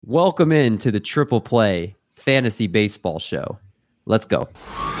Welcome in to the Triple Play Fantasy Baseball Show. Let's go.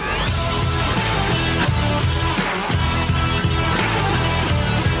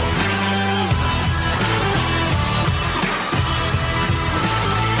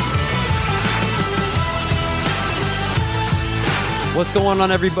 What's going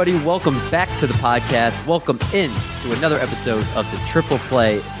on, everybody? Welcome back to the podcast. Welcome in to another episode of the Triple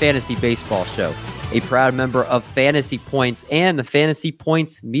Play Fantasy Baseball Show, a proud member of Fantasy Points and the Fantasy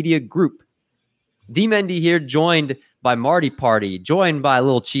Points Media Group. D. Mendy here, joined by Marty Party, joined by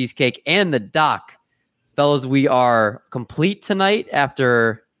Little Cheesecake and the Doc. Fellas, we are complete tonight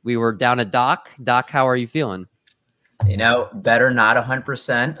after we were down at Doc. Doc, how are you feeling? You know, better not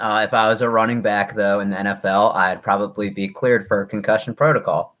 100%. If I was a running back, though, in the NFL, I'd probably be cleared for concussion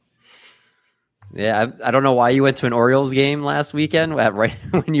protocol. Yeah, I don't know why you went to an Orioles game last weekend, right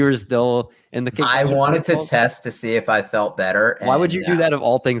when you were still in the concussion I wanted protocol? to test to see if I felt better. Why would you do that of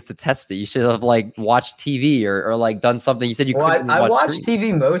all things to test it? You should have watched TV or done something. You said you couldn't I watch screen.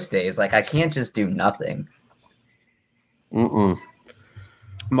 TV most days. I can't just do nothing.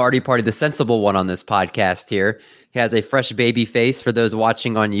 Marty Party, the sensible one on this podcast here. He has a fresh baby face for those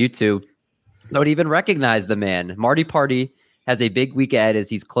watching on YouTube. Don't even recognize the man. Marty Party has a big week ahead as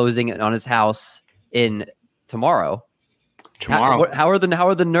he's closing on his house in tomorrow. How are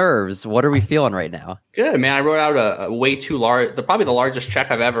the nerves? What are we feeling right now? Good, man. I wrote out a way too large, probably the largest check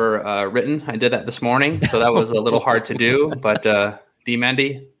I've ever written. I did that this morning, so that was a little hard to do. But D.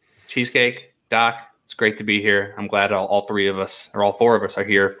 Mendy, Cheesecake, Doc, it's great to be here. I'm glad all three of us, or all four of us, are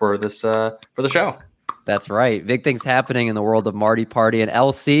here for this for the show. That's right. Big things happening in the world of Marty Party and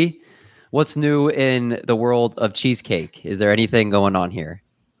LC. What's new in the world of Cheesecake? Is there anything going on here?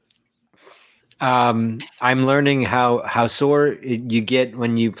 I'm learning how sore you get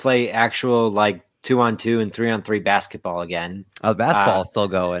when you play actual 2-on-2 and 3-on-3 basketball again. Oh, basketball is still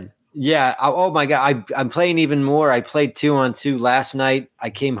going. Yeah. Oh my God. I'm playing even more. I played 2-on-2 last night. I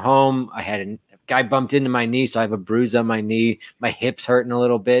came home. I had a guy bumped into my knee, so I have a bruise on my knee. My hip's hurting a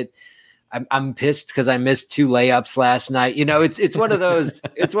little bit. I'm pissed because I missed 2 layups last night. You know, it's one of those.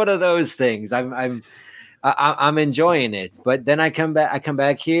 It's one of those things. I'm enjoying it, but then I come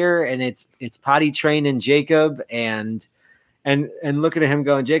back here and it's potty training Jacob and looking at him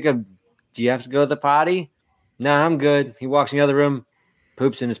going, Jacob, do you have to go to the potty? No, I'm good. He walks in the other room,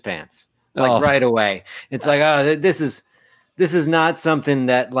 poops in his pants right away. It's this is not something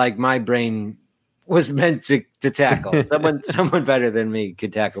that my brain was meant to tackle. Someone better than me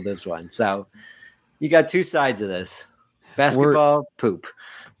could tackle this one. So you got 2 sides of this: basketball, poop.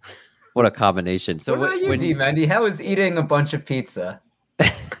 What a combination. So what about you, D. Mendy? How is eating a bunch of pizza?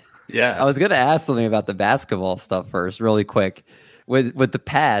 Yeah, I was going to ask something about the basketball stuff first, really quick. With the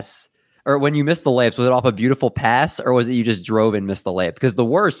pass, or when you missed the layups, was it off a beautiful pass, or was it you just drove and missed the layup? Because the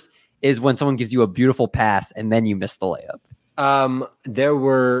worst is when someone gives you a beautiful pass and then you miss the layup.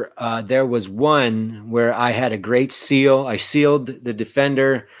 There was one where I had a great seal. I sealed the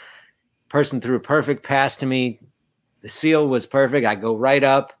defender. Person threw a perfect pass to me. The seal was perfect. I go right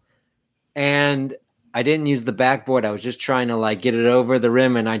up. And I didn't use the backboard. I was just trying to get it over the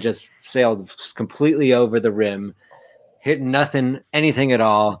rim, and I just sailed completely over the rim, hit anything at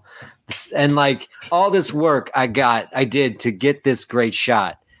all. And all this work I did to get this great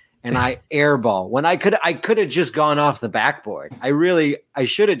shot, and I airball when I could have just gone off the backboard. I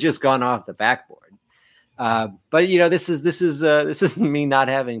should have just gone off the backboard. But this is me not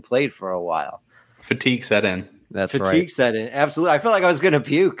having played for a while. Fatigue set in. That's Fatigue right. set in. Absolutely. I felt like I was going to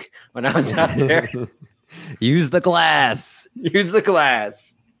puke when I was out there. Use the glass. Use the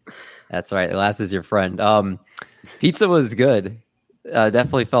glass. That's right. The glass is your friend. Pizza was good.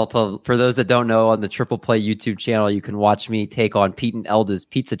 Definitely felt for those that don't know, on the Triple Play YouTube channel, you can watch me take on Pete and Elda's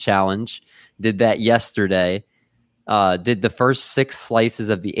pizza challenge. Did that yesterday. Did the first 6 slices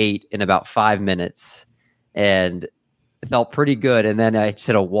of the 8 in about 5 minutes. And it felt pretty good, and then I just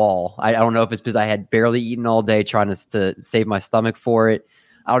hit a wall. I don't know if it's because I had barely eaten all day trying to save my stomach for it.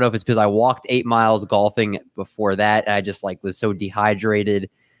 I don't know if it's because I walked 8 miles golfing before that, and I just was so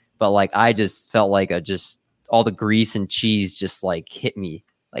dehydrated. But I just felt all the grease and cheese just hit me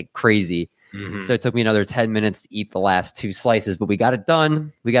like crazy. Mm-hmm. So it took me another 10 minutes to eat the last 2 slices, but we got it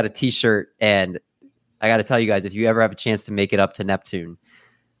done. We got a t-shirt, and I got to tell you guys, if you ever have a chance to make it up to Neptune,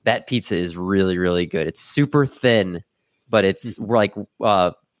 that pizza is really, really good. It's super thin, but it's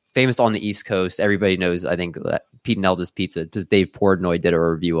famous on the East Coast. Everybody knows, I think, that Pete and Elda's Pizza, because Dave Portnoy did a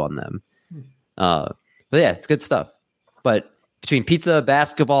review on them. But yeah, it's good stuff. But between pizza,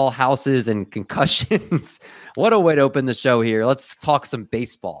 basketball, houses, and concussions, what a way to open the show here. Let's talk some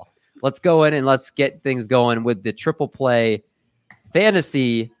baseball. Let's go in and let's get things going with the Triple Play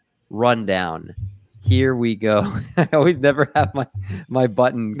Fantasy rundown. Here we go. I always never have my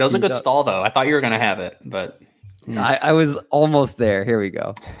button. That was a good up. stall, though. I thought you were going to have it, but I was almost there. Here we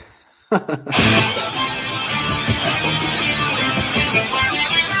go.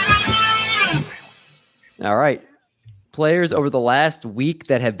 All right. Players over the last week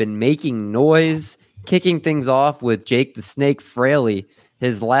that have been making noise, kicking things off with Jake the Snake Fraley.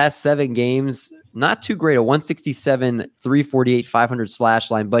 His last 7 games, not too great, a 167, 348, 500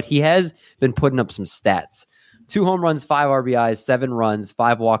 slash line, but he has been putting up some stats. 2 home runs, 5 RBIs, 7 runs,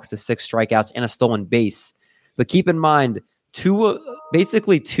 5 walks to 6 strikeouts, and a stolen base. But keep in mind,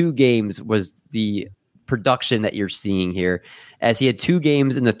 basically 2 games was the production that you're seeing here, as he had 2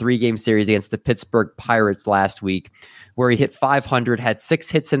 games in the 3-game series against the Pittsburgh Pirates last week, where he hit 500, had 6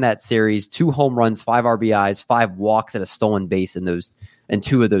 hits in that series, 2 home runs, 5 RBIs, 5 walks, and a stolen base in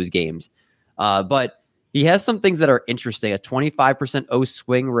 2 of those games. But he has some things that are interesting. A 25% O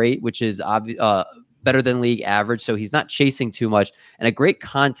swing rate, which is better than league average, so he's not chasing too much, and a great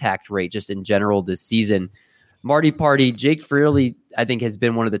contact rate just in general this season. Marty Party, Jake Fraley, I think, has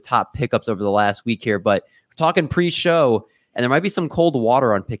been one of the top pickups over the last week here, but we're talking pre-show, and there might be some cold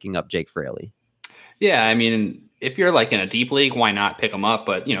water on picking up Jake Fraley. Yeah, I mean, if you're like in a deep league, why not pick him up?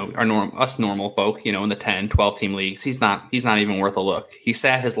 But, us normal folk, in the 10, 12 team leagues, he's not even worth a look. He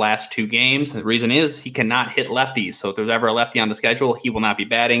sat his last 2 games. The reason is he cannot hit lefties. So if there's ever a lefty on the schedule, he will not be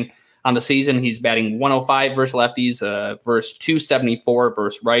batting. On the season, he's batting 105 versus lefties, versus 274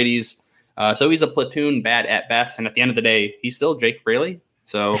 versus righties. So he's a platoon bat at best. And at the end of the day, he's still Jake Fraley.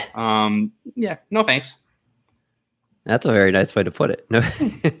 So, yeah, no thanks. That's a very nice way to put it. No,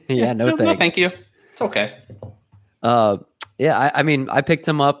 yeah, no thanks. No, thank you. It's okay. Yeah, I mean, I picked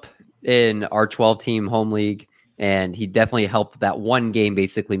him up in our 12-team home league, and he definitely helped. That 1 game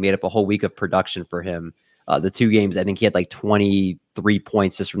basically made up a whole week of production for him. The 2 games, I think he had like 23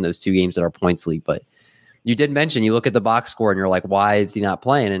 points just from those 2 games in our points league. But you did mention, you look at the box score and you're like, why is he not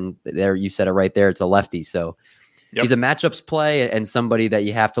playing? And there, you said it right there. It's a lefty. So he's a matchups play and somebody that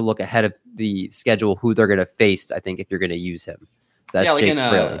you have to look ahead of the schedule, who they're going to face, I think, if you're going to use him. So that's like Jake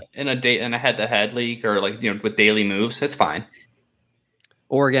Fraley. in a head-to-head league, or like, with daily moves, it's fine.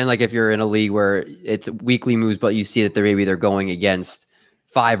 Or again, like if you're in a league where it's weekly moves, but you see that they're going against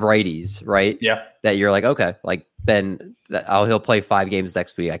 5 righties, right? Yeah. That you're like, okay, like then he'll play 5 games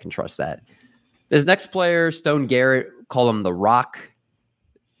next week. I can trust that. This next player, Stone Garrett, call him The Rock.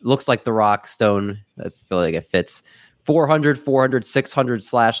 Looks like The Rock. Stone, I feel like it fits. 400, 600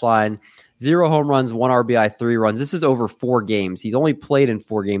 slash line, 0 home runs, 1 RBI, 3 runs. This is over 4 games. He's only played in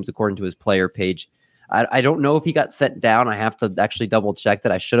 4 games according to his player page. I don't know if he got sent down. I have to actually double check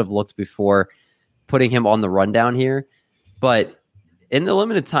that. I should have looked before putting him on the rundown here. But in the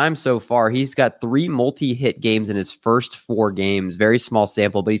limited time so far, he's got 3 multi-hit games in his first 4 games. Very small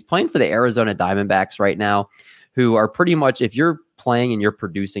sample, but he's playing for the Arizona Diamondbacks right now, who are pretty much, if you're playing and you're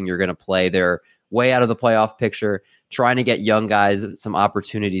producing, you're going to play. They're way out of the playoff picture, trying to get young guys some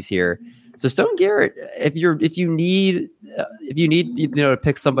opportunities here. So Stone Garrett, if you need to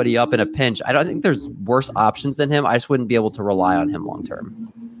pick somebody up in a pinch, I don't think there's worse options than him. I just wouldn't be able to rely on him long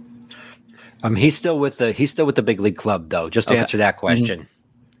term. He's still with the big league club, though. Just to answer that question,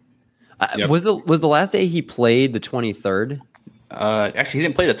 Yep. Was the last day he played the 23rd? Actually, he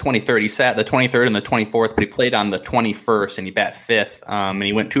didn't play the 23rd. He sat the 23rd and the 24th, but he played on the 21st and he bat 5th. And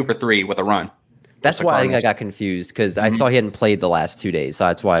he went 2 for 3 with a run. That's why I think I got confused, because I saw he hadn't played the last 2 days. So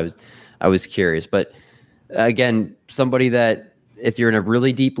that's why I was curious. But again, somebody that if you're in a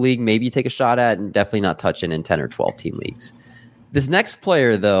really deep league, maybe take a shot at, and definitely not touching in 10 or 12 team leagues. This next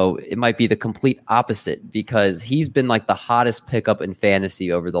player, though, it might be the complete opposite, because he's been like the hottest pickup in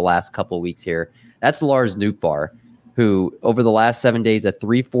fantasy over the last couple of weeks here. That's Lars Nootbaar, who over the last 7 days, a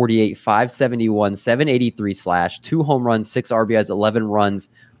 348, 571, 783 slash, 2 home runs, 6 RBIs, 11 runs,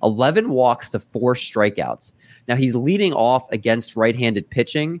 11 walks to 4 strikeouts. Now he's leading off against right-handed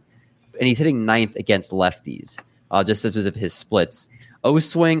pitching, and he's hitting 9th against lefties, just because of his splits.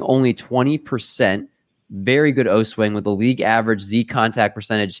 O-swing only 20%. Very good O-swing with the league average Z contact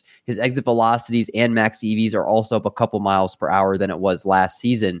percentage. His exit velocities and max EVs are also up a couple miles per hour than it was last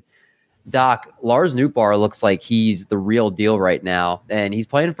season. Doc, Lars Nootbaar looks like he's the real deal right now, and he's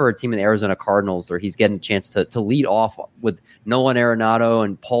playing for a team in the Arizona Cardinals where he's getting a chance to lead off with Nolan Arenado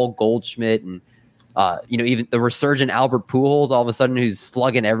and Paul Goldschmidt and even the resurgent Albert Pujols all of a sudden, who's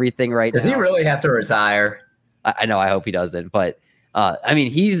slugging everything right now. Does he really have to retire? I know. I hope he doesn't. But,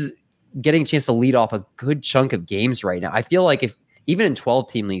 he's getting a chance to lead off a good chunk of games right now. I feel like if even in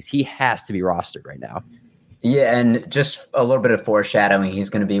 12-team leagues, he has to be rostered right now. Yeah, and just a little bit of foreshadowing, he's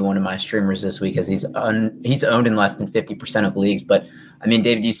going to be one of my streamers this week, as he's owned in less than 50% of leagues. But I mean,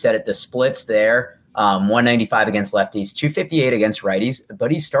 David, you said it, the splits there, 195 against lefties, 258 against righties,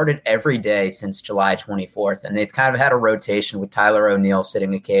 but he started every day since July 24th. And they've kind of had a rotation with Tyler O'Neill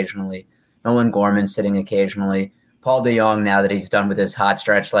sitting occasionally, Nolan Gorman sitting occasionally, Paul DeJong, now that he's done with his hot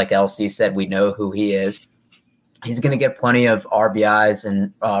stretch, like LC said, we know who he is. He's going to get plenty of RBIs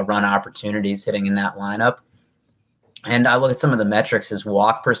and run opportunities hitting in that lineup. And I look at some of the metrics. His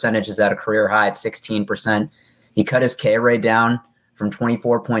walk percentage is at a career high at 16%. He cut his K rate down from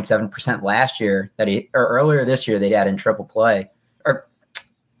 24.7% last year earlier this year they had in triple A.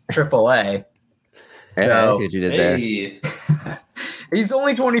 Hey, I see what you did there. He's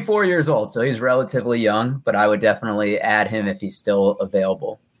only 24 years old, so he's relatively young, but I would definitely add him if he's still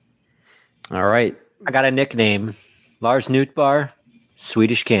available. All right. I got a nickname. Lars Nootbaar,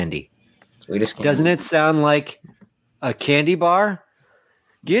 Swedish Candy. Swedish Candy. Doesn't it sound like a candy bar?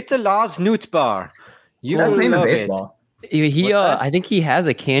 Get the Lars Nootbaar. You That's the name of love baseball. I think he has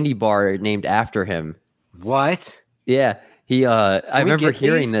a candy bar named after him. What? Yeah. I remember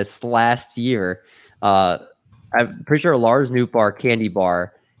hearing this last year. I'm pretty sure Lars Nootbaar candy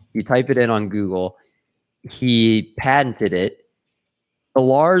bar. You type it in on Google. He patented it. The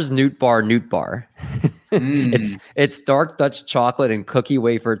Lars Nootbaar. It's dark Dutch chocolate and cookie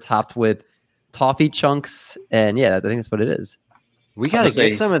wafer topped with toffee chunks, and yeah, I think that's what it is. We gotta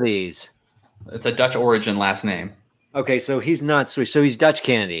get some of these. It's a Dutch origin last name. Okay, so he's not Swiss. So he's Dutch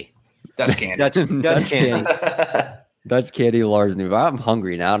candy. Dutch candy. Dutch candy. Dutch candy, Lars Nootbaar. I'm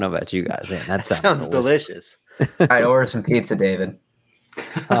hungry now. I don't know about you guys. Man, that sounds delicious. I'd order some pizza, David.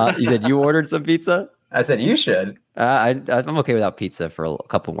 You said you ordered some pizza? I said you should. I'm okay without pizza for a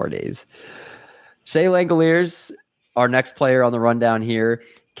couple more days. Shea Langoliers, our next player on the rundown here,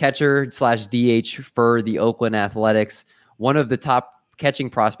 catcher / DH for the Oakland Athletics, one of the top catching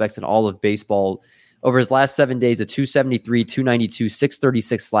prospects in all of baseball. Over his last 7 days, a 273, 292,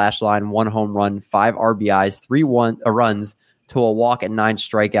 636 slash line, 1 home run, 5 RBIs, 3 runs to a walk, and 9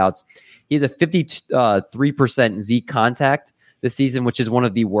 strikeouts. He has a 53% Z contact this season, which is one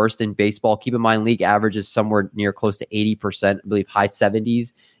of the worst in baseball. Keep in mind, league average is somewhere near close to 80%. I believe high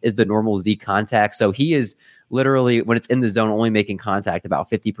 70s is the normal Z contact. So he is literally, when it's in the zone, only making contact about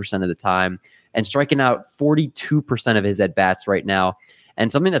 50% of the time and striking out 42% of his at-bats right now.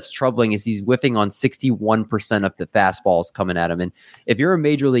 And something that's troubling is he's whiffing on 61% of the fastballs coming at him. And if you're a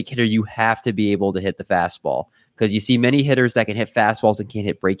major league hitter, you have to be able to hit the fastball, because you see many hitters that can hit fastballs and can't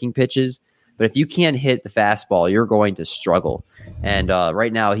hit breaking pitches. But if you can't hit the fastball, you're going to struggle. And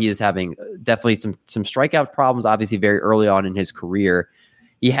right now he is having definitely some strikeout problems, obviously very early on in his career.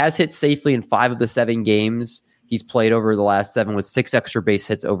 He has hit safely in 5 of the 7 games he's played over the last 7, with 6 extra base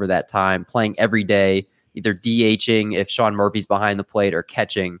hits over that time, playing every day, either DHing if Sean Murphy's behind the plate or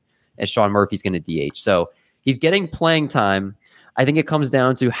catching as Sean Murphy's going to DH. So he's getting playing time. I think it comes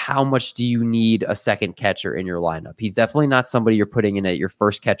down to how much do you need a second catcher in your lineup. He's definitely not somebody you're putting in at your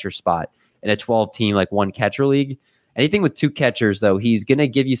first catcher spot in a 12-team, like 1 catcher league. Anything with 2 catchers, though, he's going to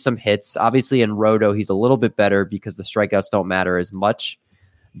give you some hits. Obviously, in Roto, he's a little bit better because the strikeouts don't matter as much.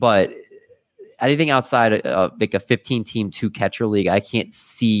 But anything outside of like a 15-team 2-catcher league, I can't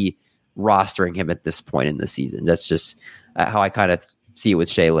see rostering him at this point in the season. That's just how I kind of see it with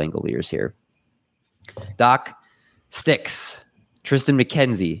Shea Langoliers here. Doc, sticks. Tristan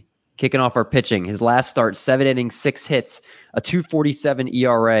McKenzie kicking off our pitching. His last start, 7 innings, 6 hits, a 2.47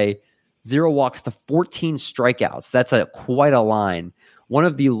 ERA, 0 walks to 14 strikeouts. That's quite a line. One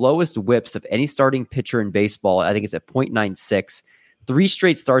of the lowest whips of any starting pitcher in baseball. I think it's at 0.96. 3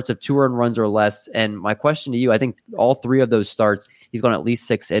 straight starts of 2 earned runs or less. And my question to you, I think all 3 of those starts, he's gone at least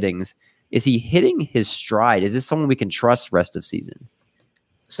 6 innings. Is he hitting his stride? Is this someone we can trust rest of season?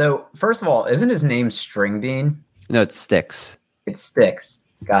 So, first of all, isn't his name String Bean? No, it's Sticks. It's Sticks.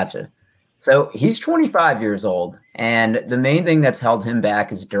 Gotcha. So he's 25 years old, and the main thing that's held him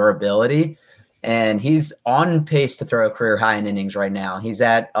back is durability. And he's on pace to throw a career high in innings right now. He's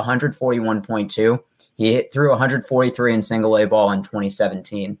at 141.2. He threw 143 in single A ball in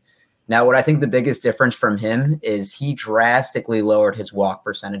 2017. Now, what I think the biggest difference from him is he drastically lowered his walk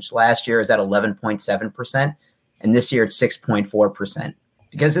percentage. Last year is at 11.7%, and this year it's 6.4%,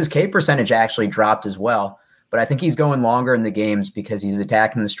 because his K percentage actually dropped as well. But I think he's going longer in the games because he's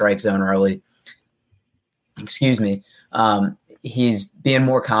attacking the strike zone early. Excuse me. He's being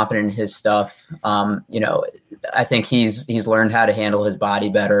more confident in his stuff. I think he's learned how to handle his body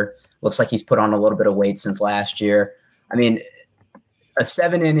better. Looks like he's put on a little bit of weight since last year. I mean, a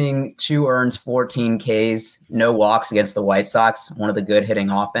 7-inning, 2 earns, 14 Ks, no walks against the White Sox, one of the good hitting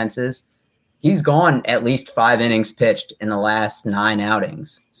offenses. He's gone at least 5 innings pitched in the last 9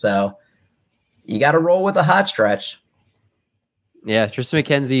 outings. So you got to roll with a hot stretch. Yeah, Tristan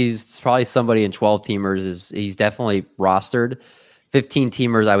McKenzie's probably somebody in 12 teamers. He's definitely rostered. 15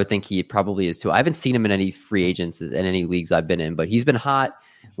 teamers, I would think he probably is too. I haven't seen him in any free agents in any leagues I've been in, but he's been hot,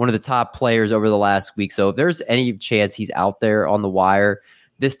 one of the top players over the last week. So if there's any chance he's out there on the wire,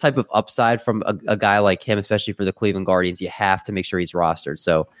 this type of upside from a guy like him, especially for the Cleveland Guardians, you have to make sure he's rostered.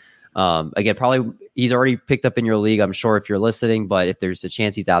 So again, probably he's already picked up in your league, I'm sure, if you're listening, but if there's a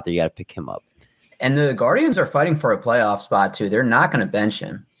chance he's out there, you got to pick him up. And the Guardians are fighting for a playoff spot too. They're not going to bench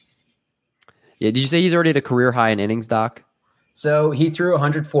him. Yeah, did you say he's already at a career high in innings, Doc? So he threw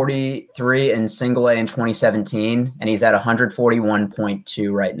 143 in single A in 2017, and he's at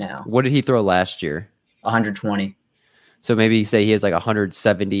 141.2 right now. What did he throw last year? 120. So maybe say he has like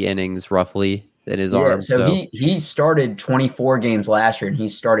 170 innings roughly in his arm. So he started 24 games last year, and he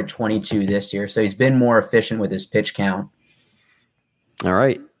started 22 this year. So he's been more efficient with his pitch count. All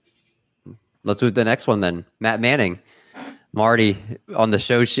right. Let's move to the next one then. Matt Manning. Marty on the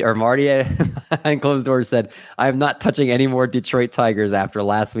show, Marty behind closed doors said, I am not touching any more Detroit Tigers after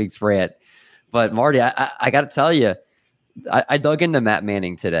last week's rant. But Marty, I got to tell you, I dug into Matt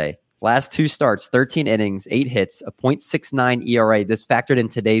Manning today. Last 2 starts, 13 innings, 8 hits, a .69 ERA. This factored in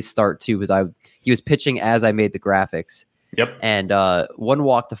today's start too, because he was pitching as I made the graphics. Yep. And 1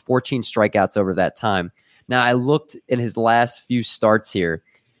 walk to 14 strikeouts over that time. Now I looked in his last few starts here.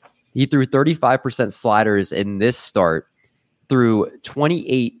 He threw 35% sliders in this start, threw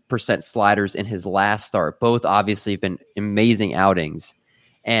 28% sliders in his last start. Both obviously have been amazing outings.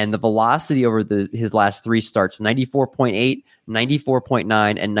 And the velocity over his last 3 starts, 94.8,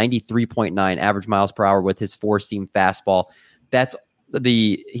 94.9, and 93.9 average miles per hour with his 4-seam fastball. That's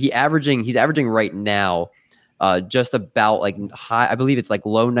he's averaging right now just about like high, I believe it's like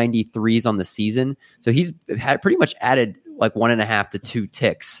low 93s on the season. So he's had pretty much added like 1.5 to 2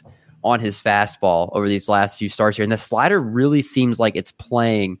 ticks on his fastball over these last few starts here. And the slider really seems like it's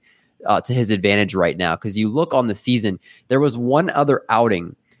playing to his advantage right now. Because you look on the season, there was one other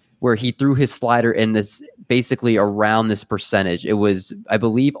outing where he threw his slider in this basically around this percentage. It was, I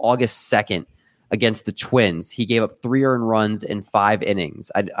believe, August 2nd against the Twins. He gave up 3 earned runs in 5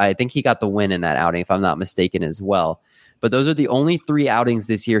 innings. I think he got the win in that outing, if I'm not mistaken as well. But those are the only 3 outings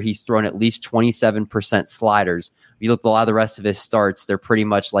this year he's thrown at least 27% sliders. If you look at a lot of the rest of his starts, they're pretty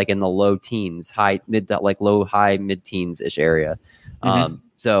much like in the low teens, low, high, mid-teens-ish area. Mm-hmm.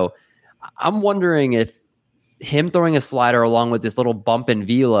 So I'm wondering if him throwing a slider along with this little bump in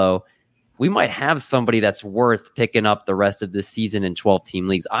velo, we might have somebody that's worth picking up the rest of this season in 12-team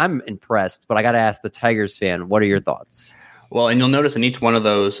leagues. I'm impressed, but I got to ask the Tigers fan, what are your thoughts? Well, and you'll notice in each one of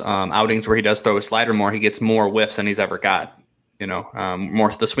those outings where he does throw a slider more, he gets more whiffs than he's ever got.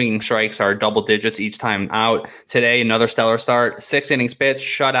 More the swinging strikes are double digits each time out. Today, another stellar start, 6 innings pitched,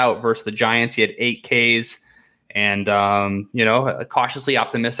 shutout versus the Giants. He had 8 Ks, and cautiously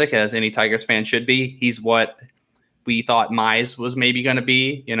optimistic as any Tigers fan should be. He's what we thought Mize was maybe going to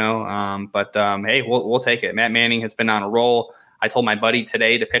be, but hey, we'll take it. Matt Manning has been on a roll. I told my buddy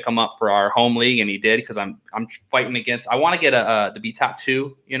today to pick him up for our home league, and he did, because I'm fighting against. I want to get to be top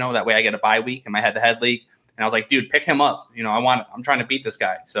 2, that way I get a bye week in my head-to-head league. And I was like, dude, pick him up. I'm trying to beat this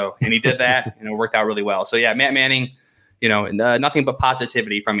guy. So, and he did that, and it worked out really well. So yeah, Matt Manning, nothing but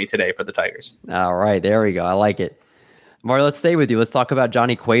positivity from me today for the Tigers. All right, there we go. I like it. Mario, let's stay with you. Let's talk about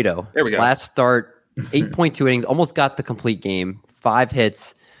Johnny Cueto. There we go. Last start, 8.2 innings, almost got the complete game. 5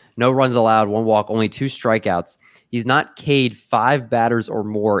 hits, no runs allowed, 1 walk, only 2 strikeouts. He's not K'd 5 batters or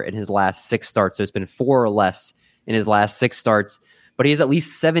more in his last 6 starts. So it's been 4 or less in his last 6 starts. But he has at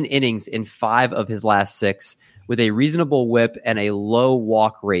least 7 innings in 5 of his last 6 with a reasonable whip and a low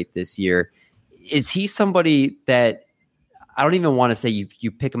walk rate this year. Is he somebody that I don't even want to say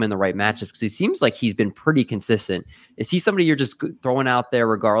you pick him in the right matchup, because he seems like he's been pretty consistent. Is he somebody you're just throwing out there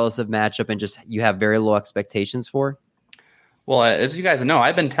regardless of matchup and just you have very low expectations for? Well, as you guys know,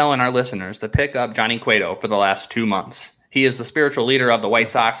 I've been telling our listeners to pick up Johnny Cueto for the last 2 months. He is the spiritual leader of the White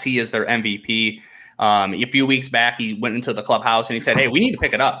Sox. He is their MVP. A few weeks back, he went into the clubhouse and he said, hey, we need to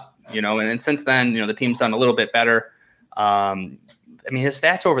pick it up, and since then, the team's done a little bit better. His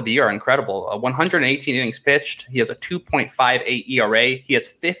stats over the year are incredible. 118 innings pitched. He has a 2.58 ERA. He has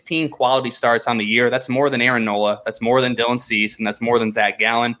 15 quality starts on the year. That's more than Aaron Nola. That's more than Dylan Cease, and that's more than Zach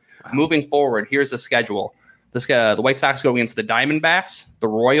Gallen. Wow. Moving forward, here's the schedule. The White Sox go against the Diamondbacks, the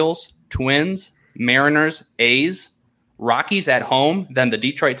Royals, Twins, Mariners, A's, Rockies at home, then the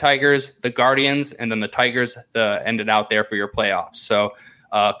Detroit Tigers, the Guardians, and then the Tigers ended out there for your playoffs. So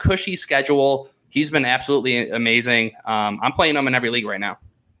cushy schedule. He's been absolutely amazing. I'm playing him in every league right now.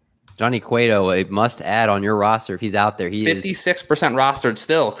 Johnny Cueto, a must add on your roster if he's out there. He 56% rostered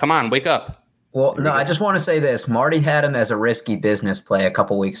still. Come on, wake up. Well, no, I just want to say this. Marty had him as a risky business play a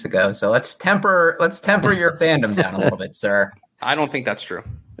couple weeks ago. So let's temper your fandom down a little bit, sir. I don't think that's true.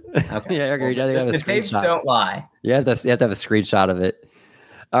 Okay. Yeah, I agree. The tapes don't lie. You have to have a screenshot of it.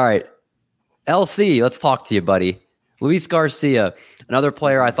 All right. LC, let's talk to you, buddy. Luis Garcia, another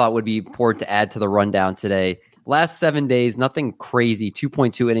player I thought would be important to add to the rundown today. Last 7 days, nothing crazy.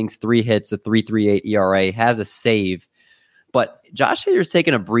 2.2 innings, 3 hits, a 3.38 ERA, has a save. But Josh Hader's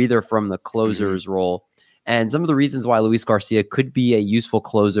taken a breather from the closer's role. And some of the reasons why Luis Garcia could be a useful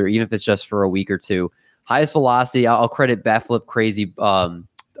closer, even if it's just for a week or two. Highest velocity, I'll credit Batflip Crazy,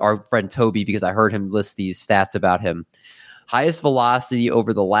 our friend Toby, because I heard him list these stats about him. Highest velocity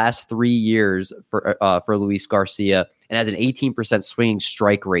over the last 3 years for Luis Garcia, and has an 18% swinging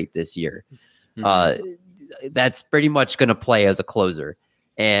strike rate this year. That's pretty much going to play as a closer.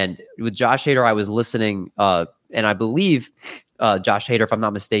 And with Josh Hader, I was listening, and I believe Josh Hader, if I'm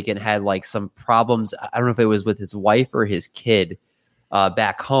not mistaken, had like some problems. I don't know if it was with his wife or his kid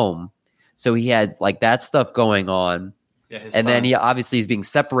back home. So he had like that stuff going on. Yeah, and then he obviously is being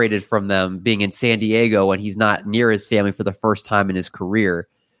separated from them, being in San Diego, and he's not near his family for the first time in his career.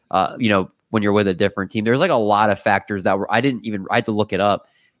 When you're with a different team, there's like a lot of factors that I had to look it up.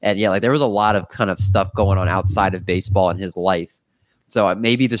 And yeah, like there was a lot of kind of stuff going on outside of baseball in his life. So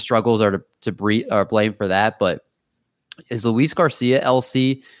maybe the struggles are to blame for that. But is Luis Garcia,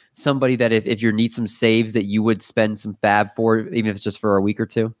 LC, somebody that if you need some saves that you would spend some fab for, even if it's just for a week or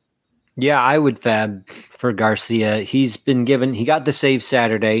two? Yeah, I would fab for Garcia. He got the save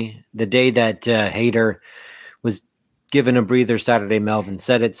Saturday, the day that Hader was given a breather Saturday. Melvin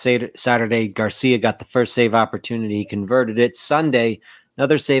said it. Saturday, Garcia got the first save opportunity. He converted it. Sunday,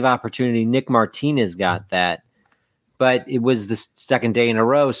 another save opportunity. Nick Martinez got that. But it was the second day in a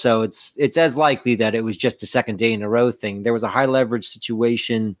row, so it's as likely that it was just a second day in a row thing. There was a high leverage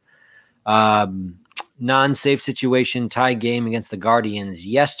situation, non-safe situation, tie game against the Guardians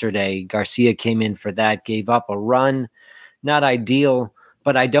yesterday. Garcia came in for that, gave up a run. Not ideal,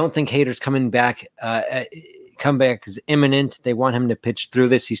 but I don't think Hader's coming back. Comeback is imminent. They want him to pitch through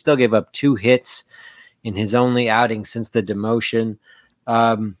this. He still gave up 2 hits in his only outing since the demotion.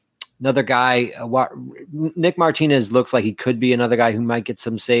 Another guy, Nick Martinez looks like he could be another guy who might get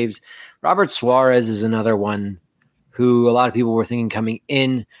some saves. Robert Suarez is another one who a lot of people were thinking coming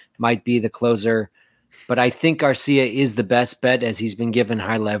in might be the closer. But I think Garcia is the best bet, as he's been given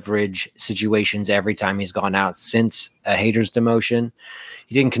high leverage situations every time he's gone out since Hader's demotion.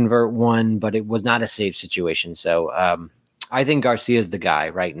 He didn't convert one, but it was not a save situation. So I think Garcia is the guy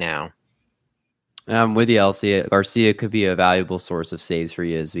right now. I'm with you, LC. Garcia could be a valuable source of saves for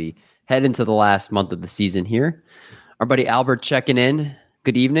you as we head into the last month of the season here. Our buddy Albert checking in.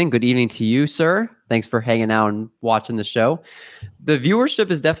 Good evening. Good evening to you, sir. Thanks for hanging out and watching the show. The viewership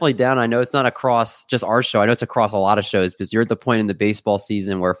is definitely down. I know it's not across just our show. I know it's across a lot of shows because you're at the point in the baseball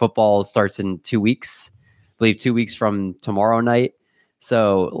season where football starts in 2 weeks. I believe 2 weeks from tomorrow night.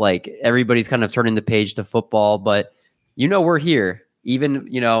 So like everybody's kind of turning the page to football, but we're here. Even,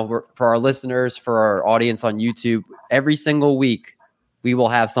 for our listeners, for our audience on YouTube, every single week we will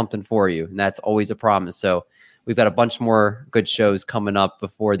have something for you. And that's always a promise. So we've got a bunch more good shows coming up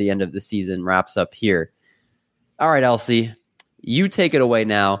before the end of the season wraps up here. All right, Elsie, you take it away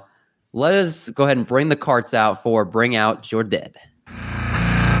now. Let us go ahead and bring the carts out for Bring Out Your Dead.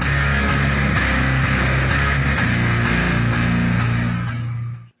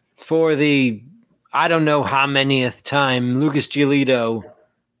 For the I don't know how manyth time, Lucas Giolito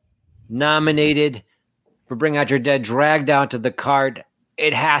nominated for Bring Out Your Dead, dragged out to the cart.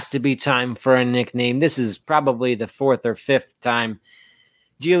 It has to be time for a nickname. This is probably the 4th or 5th time.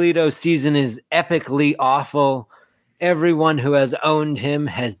 Giolito's season is epically awful. Everyone who has owned him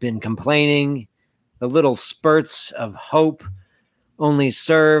has been complaining. The little spurts of hope only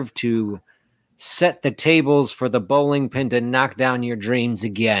serve to set the tables for the bowling pin to knock down your dreams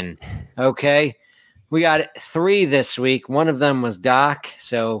again. Okay? We got 3 this week. One of them was Doc,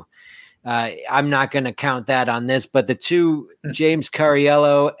 so I'm not going to count that on this. But the 2, James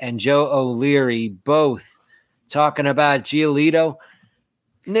Cariello and Joe O'Leary, both talking about Giolito.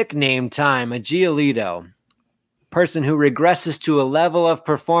 Nickname time, a Giolito. Person who regresses to a level of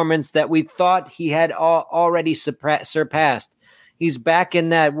performance that we thought he had already surpassed. He's back in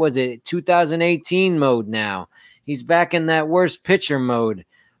that, 2018 mode now. He's back in that worst pitcher mode.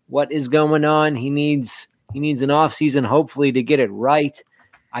 What is going on? He needs an offseason, hopefully, to get it right.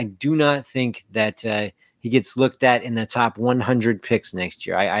 I do not think that he gets looked at in the top 100 picks next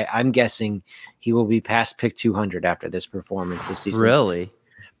year. I'm guessing he will be past pick 200 after this performance this season. Really?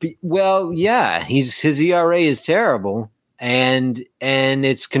 Well, yeah. His ERA is terrible, and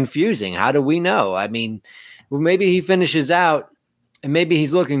it's confusing. How do we know? I mean, well, maybe he finishes out and maybe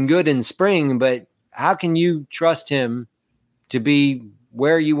he's looking good in spring, but how can you trust him to be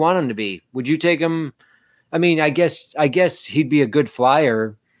where you want him to be? Would you take him? I mean, I guess he'd be a good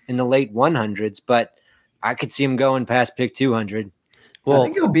flyer in the late 100s, but I could see him going past pick 200. Well, I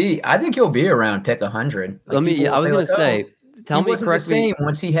think he'll be around pick 100. I was going to say, tell me, correct me.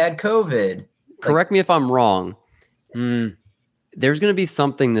 Once he had COVID. Correct me if I'm wrong. There's going to be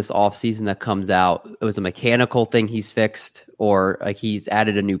something this offseason that comes out. It was a mechanical thing he's fixed, or like he's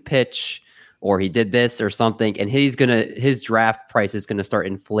added a new pitch, or he did this or something, and his draft price is going to start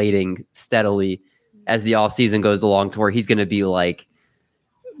inflating steadily as the offseason goes along, to where he's going to be like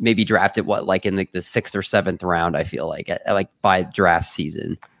maybe drafted in like the 6th or 7th round. I feel like by draft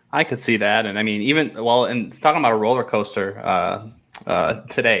season. I could see that, and I mean, and talking about a roller coaster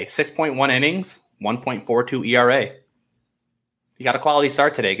today, 6.1 innings, 1.42 ERA. You got a quality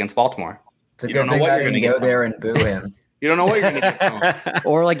start today against Baltimore. It's a good thing I didn't go there and boo him. You don't know what you're going to get.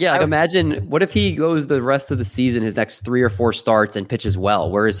 Or imagine what if he goes the rest of the season, his next 3 or 4 starts, and pitches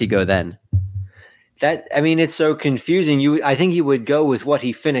well. Where does he go then? It's so confusing. I think you would go with what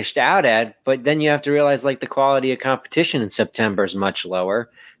he finished out at, but then you have to realize the quality of competition in September is much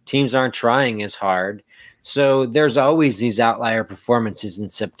lower. Teams aren't trying as hard. So there's always these outlier performances in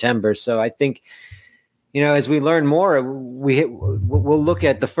September. So I think, as we learn more, we'll look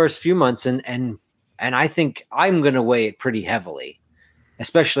at the first few months and I think I'm going to weigh it pretty heavily,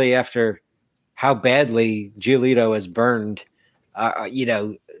 especially after how badly Giolito has burned,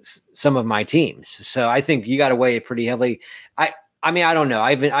 some of my teams. So I think you got to weigh it pretty heavily. I mean, I don't know.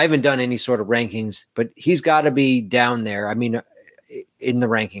 I haven't done any sort of rankings, but he's got to be down there. I mean, in the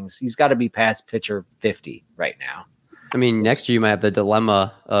rankings, he's got to be past pitcher 50 right now. I mean, next year you might have the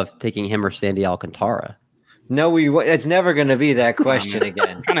dilemma of taking him or Sandy Alcantara. No, it's never going to be that question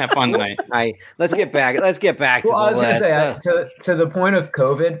again. I'm trying to have fun tonight. Let's get back. Let's get back. Well, I was going to say, to the point of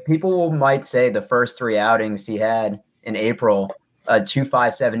COVID, people might say the first 3 outings he had in April, a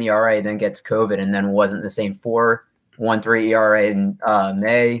 2.57 ERA, then gets COVID, and then wasn't the same. 4.13 ERA in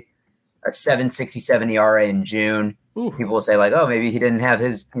May, a 7.67 ERA in June. Ooh. People will say maybe he didn't have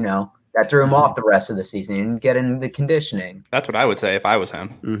his, that threw him off the rest of the season. He didn't get into the conditioning. That's what I would say if I was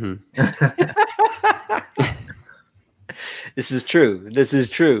him. Mm-hmm. This is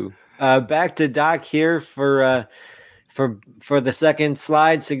true. Back to Doc here for the second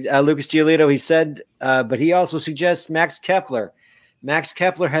slide. Lucas Giolito, he said, but he also suggests Max Kepler. Max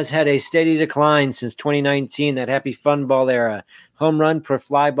Kepler has had a steady decline since 2019, that happy fun ball era. Home run per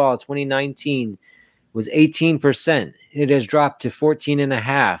fly ball 2019 was 18%. It has dropped to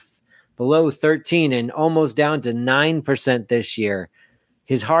 14.5%, below 13%, and almost down to 9% this year.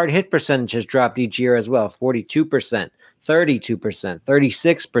 His hard hit percentage has dropped each year as well, 42%, 32%,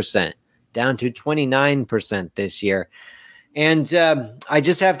 36%, down to 29% this year. And I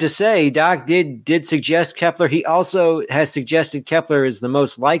just have to say, Doc did suggest Kepler. He also has suggested Kepler is the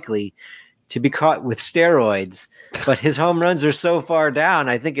most likely to be caught with steroids. But his home runs are so far down,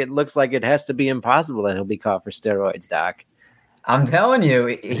 I think it looks like it has to be impossible that he'll be caught for steroids, Doc. I'm telling you,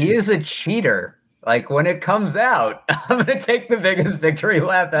 he is a cheater. When it comes out, I'm going to take the biggest victory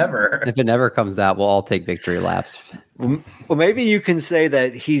lap ever. If it never comes out, we'll all take victory laps. Well, maybe you can say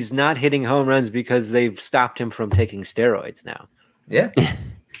that he's not hitting home runs because they've stopped him from taking steroids now. Yeah.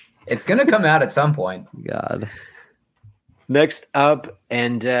 It's going to come out at some point. God. Next up,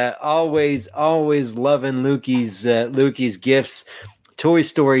 and always loving Lukey's gifts. Toy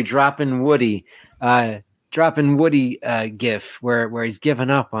Story dropping Woody gif where he's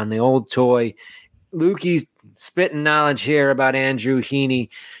given up on the old toy. Lukey's spitting knowledge here about Andrew Heaney.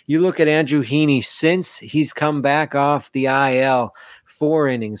 You look at Andrew Heaney since he's come back off the IL, 4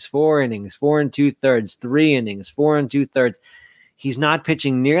 innings, 4 2/3, 3 innings, 4 2/3. He's not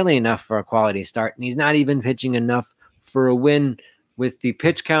pitching nearly enough for a quality start, and he's not even pitching enough for a win with the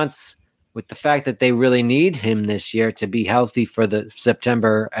pitch counts, with the fact that they really need him this year to be healthy for the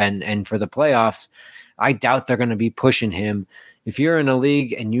September and for the playoffs. I doubt they're going to be pushing him. If you're in a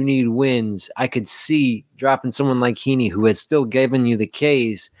league and you need wins, I could see dropping someone like Heaney, who has still given you the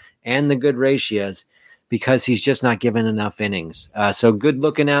Ks and the good ratios, because he's just not given enough innings. So good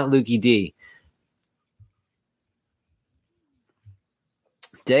looking out, Lukey D.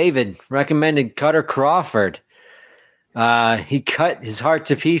 David recommended Cutter Crawford. He cut his heart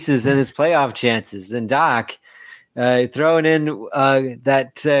to pieces in his playoff chances. Then Doc throwing in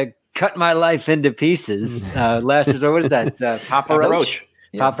that cut my life into pieces. Last resort, what is that? Papa Roach?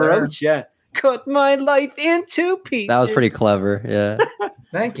 Yes, Papa Roach, yeah. Cut my life into pieces. That was pretty clever, yeah.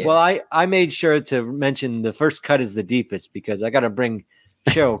 Thank you. Well, I made sure to mention the first cut is the deepest because I got to bring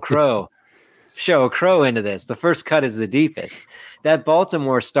Sheryl Crow into this. The first cut is the deepest. That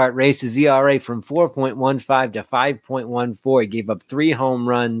Baltimore start raised his ERA from 4.15 to 5.14. He gave up 3 home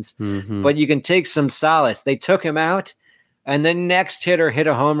runs, but you can take some solace. They took him out, and the next hitter hit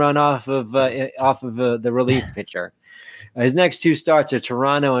a home run off of the relief pitcher. His next 2 starts are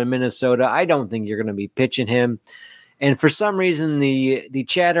Toronto and Minnesota. I don't think you're going to be pitching him. And for some reason, the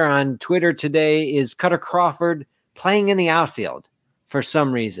chatter on Twitter today is Cutter Crawford playing in the outfield for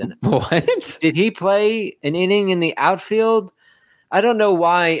some reason. What? Did he play an inning in the outfield? I don't know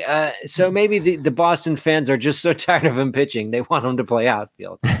why. So maybe the Boston fans are just so tired of him pitching. They want him to play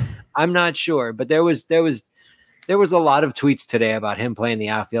outfield. I'm not sure, but there was a lot of tweets today about him playing the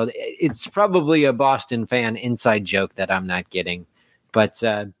outfield. It's probably a Boston fan inside joke that I'm not getting, but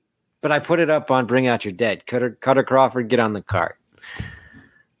I put it up on Bring Out Your Dead. Cutter Crawford, get on the cart.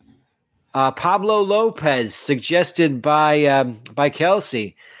 Pablo Lopez, suggested by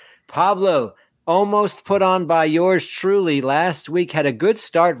Kelsey. Pablo, almost put on by yours truly, last week had a good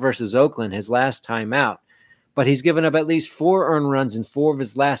start versus Oakland, his last time out. But he's given up at least 4 earned runs in 4 of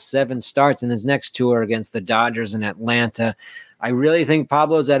his last 7 starts, and his next 2 are against the Dodgers and Atlanta. I really think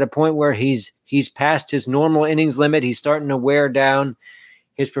Pablo's at a point where he's past his normal innings limit. He's starting to wear down.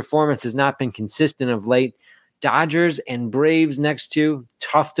 His performance has not been consistent of late. Dodgers and Braves next 2,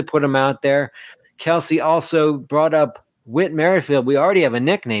 tough to put him out there. Kelsey also brought up Whit Merrifield. We already have a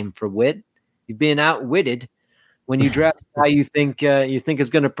nickname for Whit. He's being outwitted when you draft a guy you think is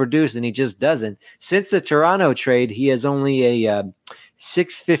going to produce, and he just doesn't. Since the Toronto trade, he has only a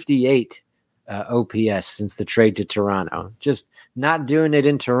 658 OPS since the trade to Toronto. Just not doing it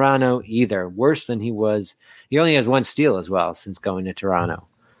in Toronto either. Worse than he was. He only has 1 steal as well since going to Toronto.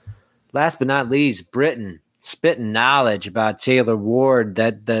 Last but not least, Britton spitting knowledge about Taylor Ward,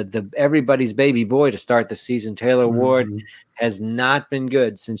 that the everybody's baby boy to start the season. Taylor Ward has not been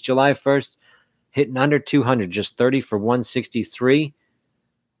good since July 1st. Hitting under 200, just 30 for 163,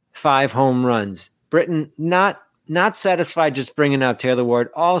 5 home runs. Britton not satisfied just bringing up Taylor Ward.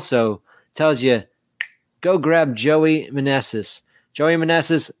 Also tells you, go grab Joey Meneses. Joey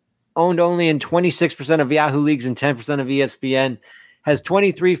Meneses, owned only in 26% of Yahoo leagues and 10% of ESPN, has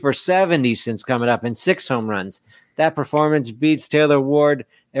 23 for 70 since coming up and 6 home runs. That performance beats Taylor Ward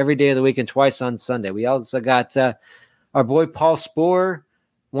every day of the week and twice on Sunday. We also got our boy Paul Sporer.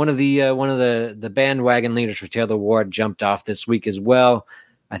 One of the bandwagon leaders for Taylor Ward jumped off this week as well.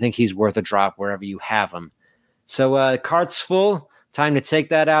 I think he's worth a drop wherever you have him. So cart's full. Time to take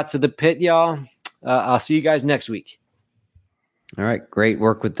that out to the pit, y'all. I'll see you guys next week. All right. Great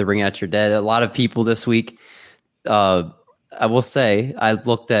work with the Ring Out Your Dead. A lot of people this week. I will say I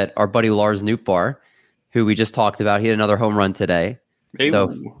looked at our buddy Lars Nootbaar, who we just talked about. He had another home run today.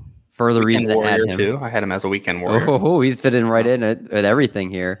 So further reason to add him too. I had him as a weekend warrior. Oh, he's fitting right in at everything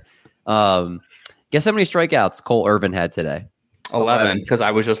here. Guess how many strikeouts Cole Irvin had today? 11, because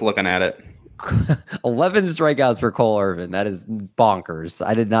I was just looking at it. 11 strikeouts for Cole Irvin. That is bonkers.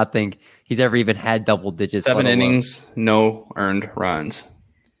 I did not think he's ever even had double digits. 7 innings, no earned runs.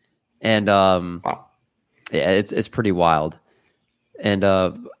 And wow. Yeah, it's pretty wild. And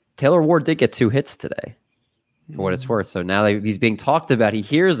Taylor Ward did get 2 hits today, for what it's worth. So now he's being talked about. He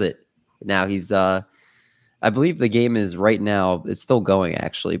hears it. Now he's I believe the game is right now, it's still going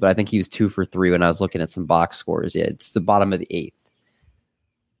actually, but I think he was 2 for 3 when I was looking at some box scores. Yeah, it's the bottom of the 8th.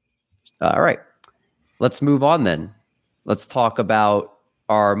 All right. Let's move on then. Let's talk about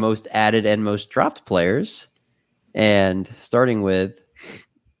our most added and most dropped players. And starting with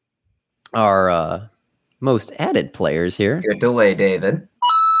our most added players here. Good delay, David.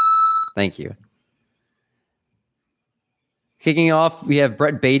 Thank you. Kicking off, we have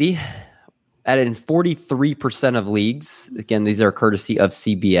Brett Beatty added in 43% of leagues. Again, these are courtesy of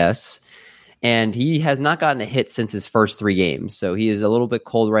CBS. And he has not gotten a hit since his first 3 games. So he is a little bit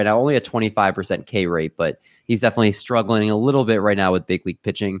cold right now, only a 25% K rate, but he's definitely struggling a little bit right now with big league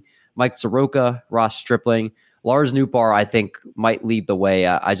pitching. Mike Soroka, Ross Stripling, Lars Nootbaar, I think, might lead the way.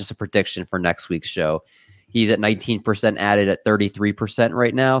 Just a prediction for next week's show. He's at 19% added at 33%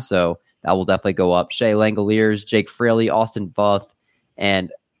 right now, so that will definitely go up. Shea Langoliers, Jake Fraley, Austin Buth,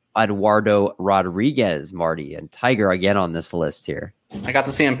 and Eduardo Rodriguez, Marty, and Tiger again on this list here. I got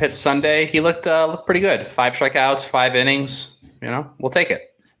to see him pitch Sunday. He looked pretty good. 5 strikeouts, 5 innings. We'll take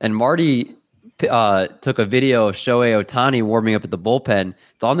it. And Marty took a video of Shohei Ohtani warming up at the bullpen.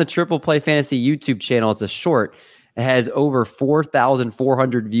 It's on the Triple Play Fantasy YouTube channel. It's a short. It has over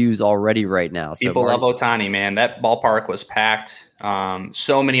 4,400 views already right now. So People love Ohtani, man. That ballpark was packed.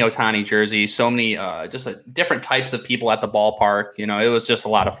 So many Ohtani jerseys, so many different types of people at the ballpark. You know, it was just a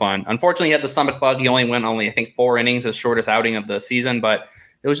lot of fun. Unfortunately, he had the stomach bug. He only went I think 4 innings, his shortest outing of the season. But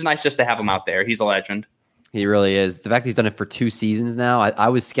it was nice just to have him out there. He's a legend. He really is. The fact that he's done it for 2 seasons now, I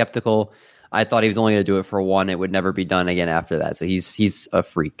was skeptical. I thought he was only going to do it for 1. It would never be done again after that. So he's a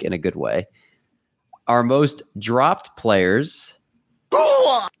freak in a good way. Our most dropped players.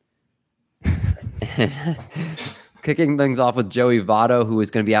 Kicking things off with Joey Votto, who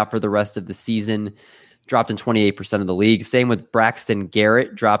is going to be out for the rest of the season, dropped in 28% of the league. Same with Braxton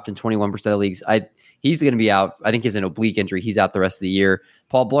Garrett, dropped in 21% of leagues. He's going to be out. I think he's an oblique injury. He's out the rest of the year.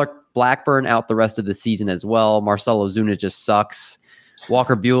 Paul Blackburn out the rest of the season as well. Marcell Ozuna just sucks.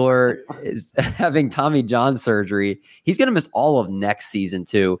 Walker Buehler is having Tommy John surgery. He's going to miss all of next season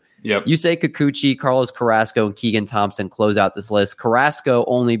too. Yep. Yusei Kikuchi, Carlos Carrasco, and Keegan Thompson close out this list. Carrasco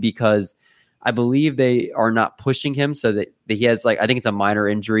only because I believe they are not pushing him, so that he has I think it's a minor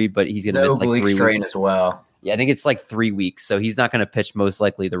injury, but he's going to miss 3 weeks as well. Yeah, I think it's 3 weeks, so he's not going to pitch most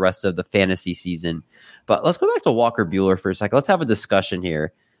likely the rest of the fantasy season. But let's go back to Walker Buehler for a second. Let's have a discussion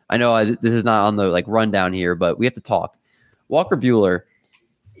here. I know this is not on the rundown here, but we have to talk. Walker Buehler,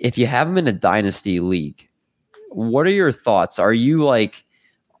 if you have him in a dynasty league, what are your thoughts? Are you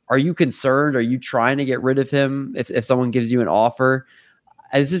concerned? Are you trying to get rid of him if someone gives you an offer?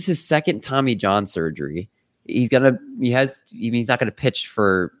 This is his second Tommy John surgery. He's not going to pitch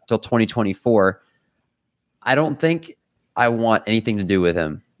till 2024. I don't think I want anything to do with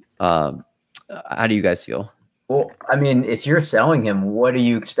him. How do you guys feel? Well, I mean, if you're selling him, what do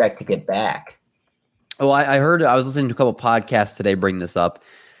you expect to get back? Well, I heard, I was listening to a couple podcasts today bring this up,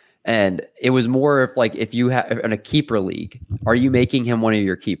 and it was more of if you have in a keeper league, are you making him one of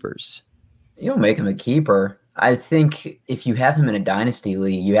your keepers? You don't make him a keeper. I think if you have him in a dynasty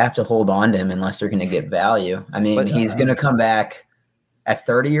league, you have to hold on to him unless you're going to get value. I mean, he's going to come back at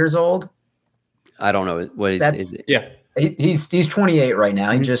 30 years old. I don't know what is it? Yeah. He's 28 right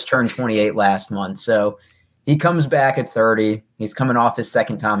now. He just turned 28 last month. So he comes back at 30. He's coming off his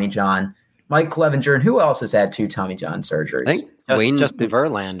second Tommy John. Mike Clevenger, and who else has had 2 Tommy John surgeries? I think Justin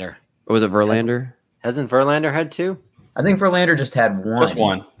Verlander. Or was it Verlander? Hasn't Verlander had 2? I think Verlander just had 1. Just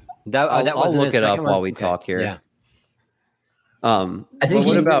 1. I'll look it up while we talk here. Yeah. I think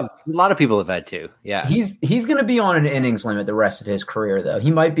a lot of people have had 2. Yeah. He's going to be on an innings limit the rest of his career, though.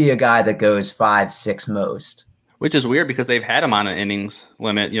 He might be a guy that goes 5, 6 most. Which is weird because they've had him on an innings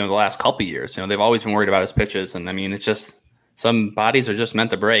limit, the last couple of years. They've always been worried about his pitches. And I mean, it's just some bodies are just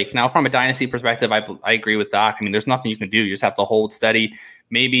meant to break. Now, from a dynasty perspective, I agree with Doc. I mean, there's nothing you can do. You just have to hold steady.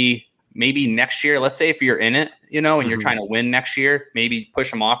 Maybe next year, let's say if you're in it, and you're trying to win next year, maybe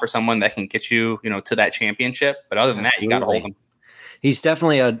push him off for someone that can get you, to that championship. But other than that, you got to hold him. He's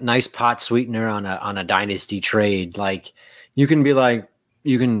definitely a nice pot sweetener on a dynasty trade. You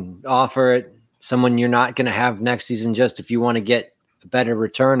can offer it someone you're not going to have next season just if you want to get a better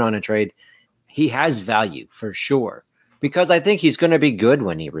return on a trade. He has value for sure because I think he's going to be good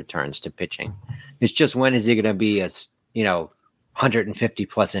when he returns to pitching. It's just when is he going to be a 150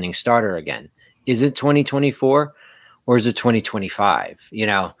 plus inning starter again? Is it 2024 or is it 2025?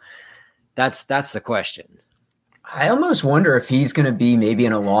 That's the question. I almost wonder if he's going to be maybe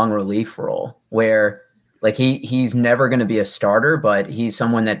in a long relief role where he's never going to be a starter, but he's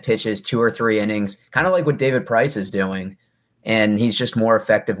someone that pitches 2 or 3 innings, kind of like what David Price is doing. And he's just more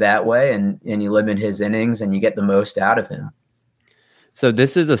effective that way. And you limit his innings and you get the most out of him. So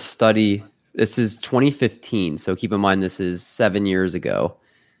this is a study. This is 2015. So keep in mind, this is 7 years ago,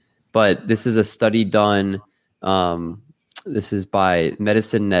 but this is a study done. This is by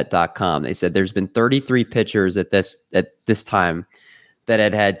medicinenet.com. They said there's been 33 pitchers at this time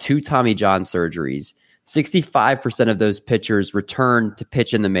that had 2 Tommy John surgeries. 65% of those pitchers returned to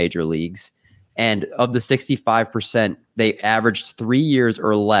pitch in the major leagues. And of the 65%, they averaged 3 years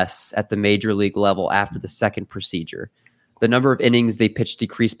or less at the major league level after the second procedure. The number of innings they pitched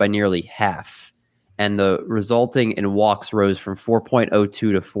decreased by nearly half. And the resulting in walks rose from 4.02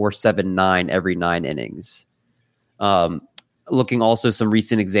 to 4.79 every 9 innings. Looking also some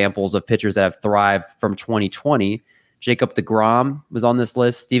recent examples of pitchers that have thrived from 2020. Jacob deGrom was on this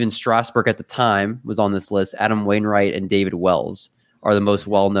list. Steven Strasburg at the time was on this list. Adam Wainwright and David Wells are the most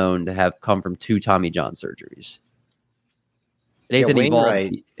well-known to have come from 2 Tommy John surgeries. And Nathan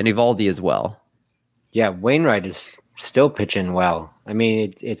Eovaldi as well. Yeah, Wainwright is still pitching well. I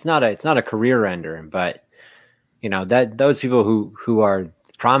mean, it's not a career ender, but that those people who are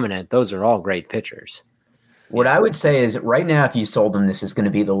prominent, those are all great pitchers. What I would say is right now, if you sold him, this is going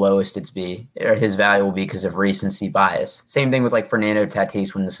to be the lowest his value will be because of recency bias. Same thing with like Fernando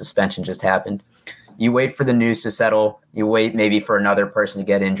Tatis when the suspension just happened. You wait for the news to settle. You wait maybe for another person to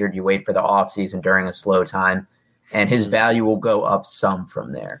get injured. You wait for the offseason during a slow time. And his value will go up some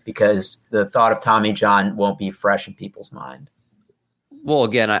from there because the thought of Tommy John won't be fresh in people's mind. Well,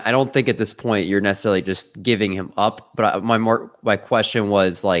 again, I don't think at this point you're necessarily just giving him up. But my question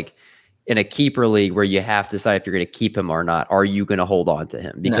was like, in a keeper league where you have to decide if you're going to keep him or not, are you going to hold on to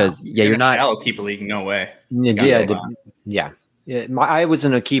him? Because you're not shallow keeper league. No way. I was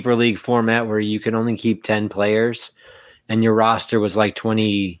in a keeper league format where you can only keep 10 players and your roster was like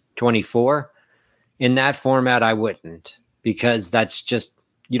 24. In that format, I wouldn't, because that's just,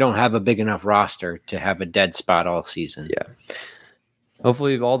 you don't have a big enough roster to have a dead spot all season. Yeah.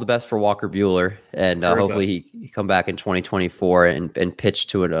 Hopefully all the best for Walker Buehler, and hopefully he come back in 2024 and pitch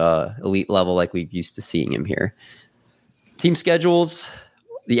to an elite level like we've used to seeing him here. Team schedules,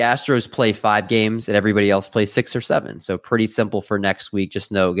 the Astros play 5 games and everybody else plays 6 or 7. So pretty simple for next week.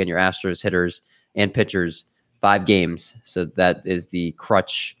 Just know, again, your Astros hitters and pitchers, 5 games. So that is the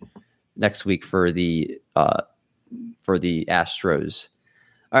crutch next week for the Astros.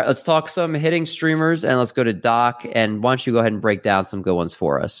 All right, let's talk some hitting streamers, and let's go to Doc. And why don't you go ahead and break down some good ones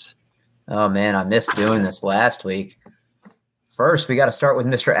for us? Oh, man, I missed doing this last week. First, we got to start with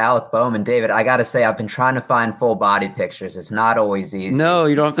Mr. Alec Bowman. David, I got to say, I've been trying to find full body pictures. It's not always easy. No,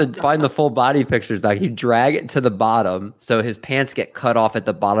 you don't have to find the full body pictures, Doc. You drag it to the bottom, so his pants get cut off at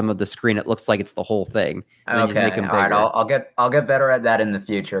the bottom of the screen. It looks like it's the whole thing. Okay, all right, I'll get better at that in the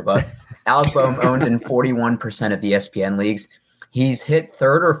future. But Alec Bowman owned in 41% of ESPN leagues. He's hit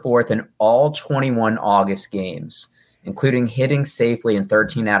 3rd or 4th in all 21 August games, including hitting safely in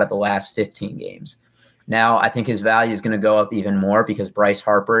 13 out of the last 15 games. Now, I think his value is going to go up even more because Bryce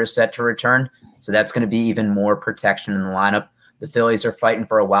Harper is set to return. So that's going to be even more protection in the lineup. The Phillies are fighting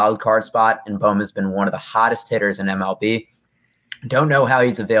for a wild card spot, and Bowman has been one of the hottest hitters in MLB. Don't know how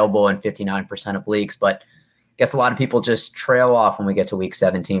he's available in 59% of leagues, but I guess a lot of people just trail off when we get to week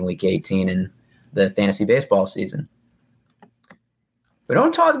 17, week 18 in the fantasy baseball season. We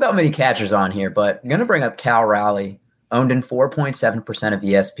don't talk about many catchers on here, but I'm going to bring up Cal Raleigh, owned in 4.7% of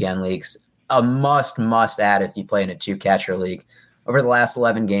ESPN leagues. A must add if you play in a 2-catcher league. Over the last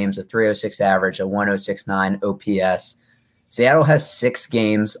 11 games, a 306 average, a 106.9 OPS. Seattle has 6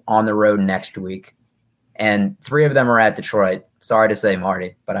 games on the road next week, and 3 of them are at Detroit. Sorry to say,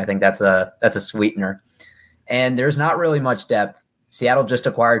 Marty, but I think that's a sweetener. And there's not really much depth. Seattle just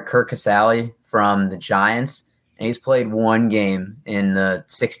acquired Kirk Casale from the Giants, and he's played 1 game in the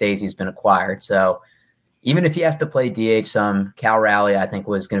 6 days he's been acquired. So even if he has to play DH some, Cal Raleigh, I think,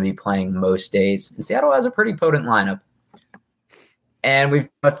 was going to be playing most days. And Seattle has a pretty potent lineup. And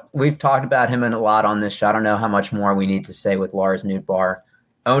we've talked about him a lot on this show. I don't know how much more we need to say with Lars Nootbaar.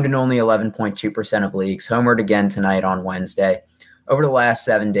 Owned in only 11.2% of leagues. Homered again tonight on Wednesday. Over the last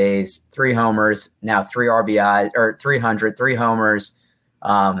 7 days, 3 homers, now 3 RBIs, or 300, 3 homers,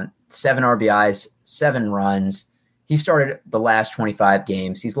 7 RBIs, 7 runs. He started the last 25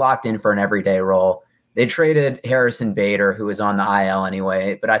 games. He's locked in for an everyday role. They traded Harrison Bader, who was on the IL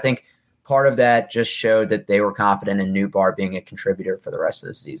anyway, but I think part of that just showed that they were confident in Nootbaar being a contributor for the rest of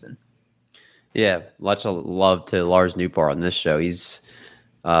the season. Yeah, much love to Lars Nootbaar on this show. He's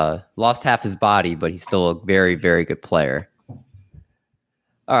lost half his body, but he's still a very, very good player.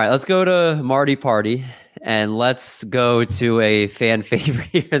 All right, let's go to Marty Party, and let's go to a fan favorite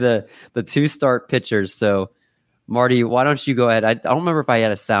here, the 2 start pitchers. So, Marty, why don't you go ahead? I don't remember if I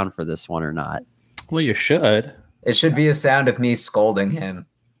had a sound for this one or not. Well, you should. It should be a sound of me scolding him.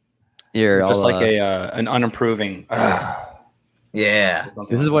 Here, just like an unapproving. Yeah.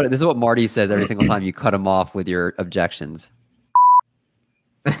 This is what Marty says every single time you cut him off with your objections.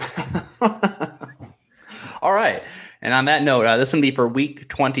 All right. And on that note, this is going to be for week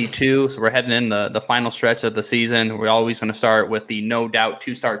 22. So we're heading in the final stretch of the season. We're always going to start with the no doubt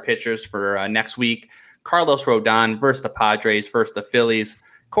 2-start pitchers for next week. Carlos Rodon versus the Padres versus the Phillies.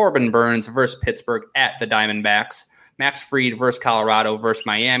 Corbin Burns versus Pittsburgh at the Diamondbacks. Max Fried versus Colorado versus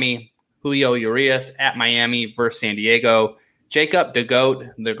Miami. Julio Urias at Miami versus San Diego. Jacob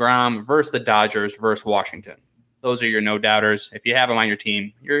DeGrom versus the Dodgers versus Washington. Those are your no-doubters. If you have them on your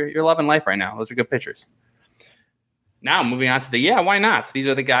team, you're loving life right now. Those are good pitchers. Now, moving on to the why not? These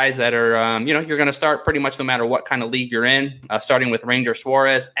are the guys that are, you're going to start pretty much no matter what kind of league you're in, starting with Ranger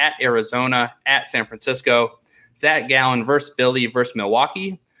Suarez at Arizona, at San Francisco. Zach Gallen versus Philly versus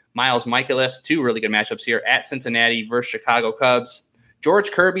Milwaukee. Miles Michaelis, 2 really good matchups here, at Cincinnati versus Chicago Cubs.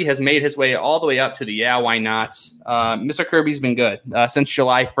 George Kirby has made his way all the way up to the why nots. Mr. Kirby's been good. Since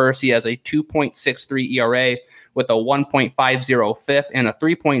July 1st, he has a 2.63 ERA with a 1.50 FIP and a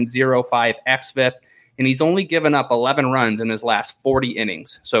 3.05 xFIP, and he's only given up 11 runs in his last 40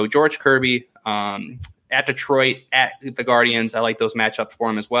 innings. So George Kirby at Detroit, at the Guardians, I like those matchups for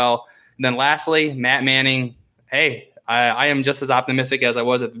him as well. And then lastly, Matt Manning. Hey, I am just as optimistic as I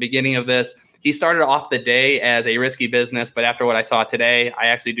was at the beginning of this. He started off the day as a risky business, but after what I saw today, I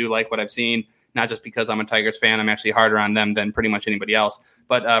actually do like what I've seen, not just because I'm a Tigers fan. I'm actually harder on them than pretty much anybody else.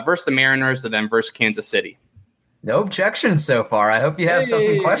 But versus the Mariners and then versus Kansas City. No objections so far. I hope you have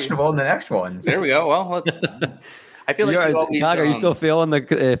something questionable in the next ones. There we go. Well, I feel like are you still feeling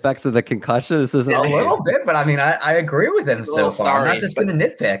the effects of the concussion? This isn't a little bit, but I mean, I agree with him so far. I'm not just going to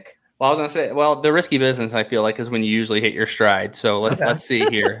nitpick. Well, I was going to say, the risky business, I feel like, is when you usually hit your stride. So let's see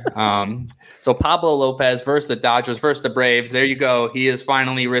here. So Pablo Lopez versus the Dodgers versus the Braves. There you go. He is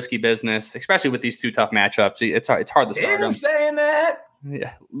finally risky business, especially with these two tough matchups. It's hard to start him. Saying that.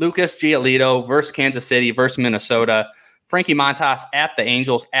 Yeah. Lucas Giolito versus Kansas City versus Minnesota. Frankie Montas at the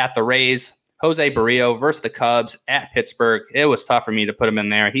Angels at the Rays. Jose Barrio versus the Cubs at Pittsburgh. It was tough for me to put him in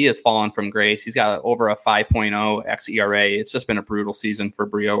there. He has fallen from grace. He's got over a 5.0 xERA. It's just been a brutal season for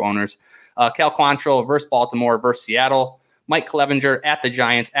Barrio owners. Cal Quantrill versus Baltimore versus Seattle. Mike Clevenger at the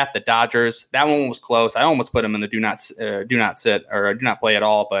Giants at the Dodgers. That one was close. I almost put him in the do not sit or do not play at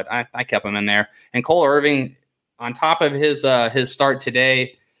all, but I kept him in there. And Cole Irvin, on top of his start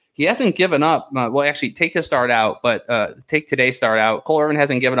today, he hasn't given up. Take his start out, but take today's start out. Cole Irvin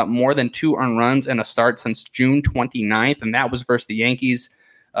hasn't given up more than 2 earned runs in a start since June 29th, and that was versus the Yankees.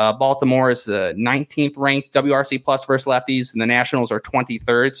 Baltimore is the 19th ranked WRC plus versus lefties, and the Nationals are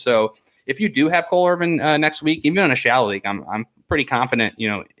 23rd. So if you do have Cole Irvin next week, even in a shallow league, I'm pretty confident,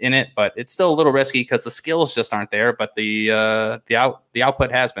 in it. But it's still a little risky because the skills just aren't there. But the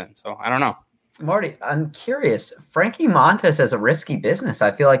output has been. So I don't know. Marty, I'm curious. Frankie Montas as a risky business.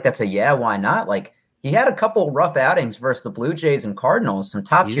 I feel like that's why not? Like, he had a couple rough outings versus the Blue Jays and Cardinals, some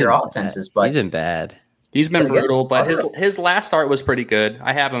top tier offenses, but he's been bad. He's been brutal, but his last start was pretty good.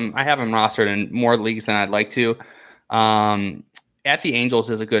 I have him rostered in more leagues than I'd like to. At the Angels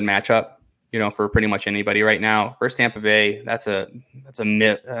is a good matchup, for pretty much anybody right now. First Tampa Bay, that's a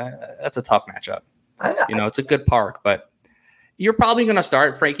tough matchup. It's a good park, but you're probably going to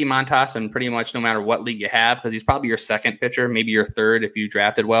start Frankie Montas in pretty much no matter what league you have, because he's probably your second pitcher, maybe your third if you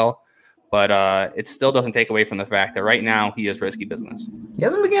drafted well. But it still doesn't take away from the fact that right now he is risky business. He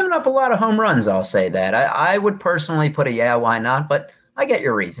hasn't been giving up a lot of home runs, I'll say that. I would personally put why not, but I get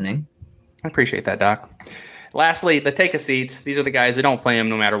your reasoning. I appreciate that, Doc. Lastly, the take a seats. These are the guys that don't play him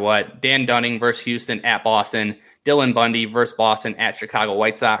no matter what. Dan Dunning versus Houston at Boston. Dylan Bundy versus Boston at Chicago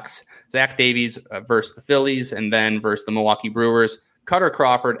White Sox. Zach Davies versus the Phillies, and then versus the Milwaukee Brewers. Cutter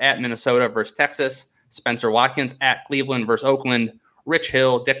Crawford at Minnesota versus Texas. Spencer Watkins at Cleveland versus Oakland. Rich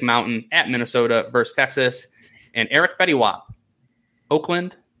Hill, Dick Mountain at Minnesota versus Texas. And Eric Fettiwap,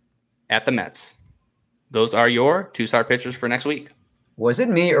 Oakland at the Mets. Those are your 2-star pitchers for next week. Was it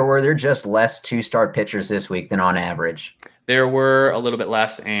me, or were there just less 2-star pitchers this week than on average? There were a little bit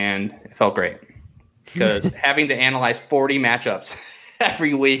less, and it felt great. Because having to analyze 40 matchups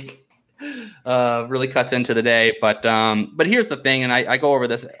every week really cuts into the day. But here's the thing, and I go over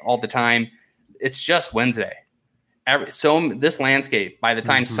this all the time. It's just Wednesday. This landscape, by the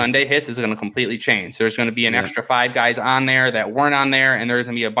time Sunday hits, is going to completely change. There's going to be an extra 5 guys on there that weren't on there, and there's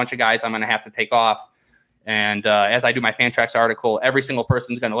going to be a bunch of guys I'm going to have to take off. And as I do my Fantrax article, every single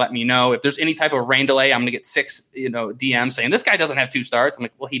person's going to let me know if there's any type of rain delay. I'm going to get 6 DMs saying this guy doesn't have 2 starts. I'm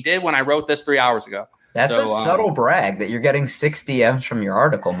like, well, he did when I wrote this 3 hours ago. That's a subtle brag that you're getting 6 DMs from your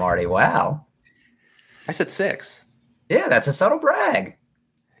article, Marty. Wow. I said 6. Yeah, that's a subtle brag.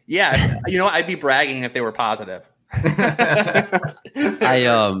 Yeah, I'd be bragging if they were positive.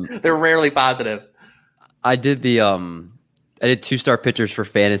 They're rarely positive. I did the I did 2-star pitchers for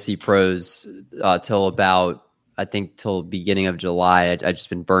Fantasy Pros till beginning of July. I just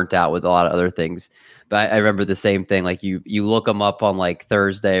been burnt out with a lot of other things. But I remember the same thing. Like you look them up on like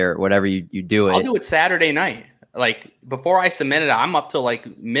Thursday or whatever you do it. I'll do it Saturday night. Like before I submit it, I'm up till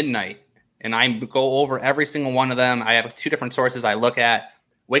like midnight and I go over every single one of them. I have 2 different sources I look at.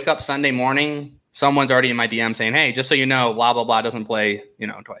 Wake up Sunday morning, someone's already in my DM saying, "Hey, just so you know, blah blah blah doesn't play,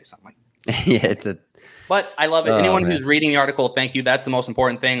 twice." I'm like, yeah, but I love it. Anyone who's reading the article, thank you. That's the most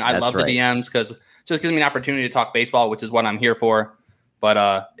important thing. I love the DMs because it just gives me an opportunity to talk baseball, which is what I'm here for.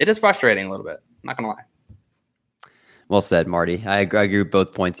 But it is frustrating a little bit. I'm not gonna lie. Well said, Marty. I agree with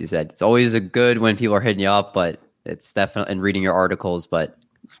both points you said. It's always a good when people are hitting you up, but it's definitely and reading your articles, but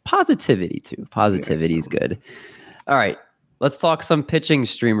positivity too. Positivity is good. All right. let's talk some pitching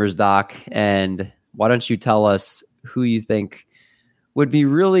streamers, Doc. And why don't you tell us who you think would be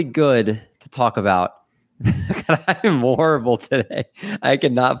really good to talk about? I am horrible today. I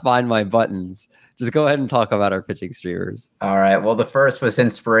cannot find my buttons. Just go ahead and talk about our pitching streamers. All right. Well, the first was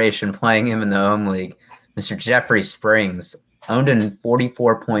inspiration, playing him in the home league. Mr. Jeffrey Springs, owned in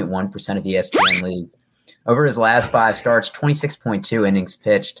 44.1% of ESPN leagues. Over his last 5 starts, 26.2 innings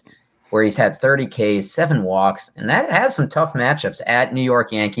pitched, where he's had 30 Ks, 7 walks, and that has some tough matchups at New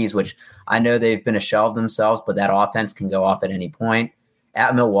York Yankees, which I know they've been a shell of themselves, but that offense can go off at any point.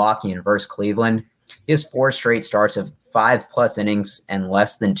 At Milwaukee and versus Cleveland, he has 4 straight starts of 5+ innings and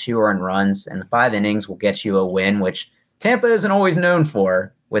less than 2 earned runs, and the 5 innings will get you a win, which Tampa isn't always known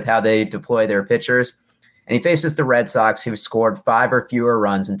for with how they deploy their pitchers. And he faces the Red Sox, who scored 5 or fewer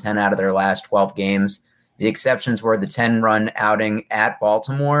runs in 10 out of their last 12 games. The exceptions were the 10-run outing at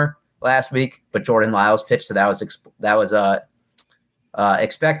Baltimore last week, but Jordan Lyles pitched, so that was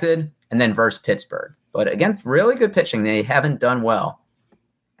expected. And then versus Pittsburgh, but against really good pitching, they haven't done well.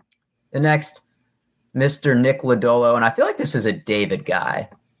 The next, Mr. Nick Lodolo, and I feel like this is a David guy.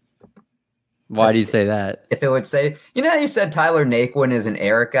 Why do you say that? If it would say, how you said Tyler Naquin is an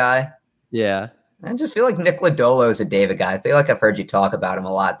Eric guy? Yeah. I just feel like Nick Lodolo is a David guy. I feel like I've heard you talk about him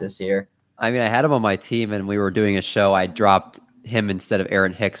a lot this year. I mean, I had him on my team, and we were doing a show. I dropped him instead of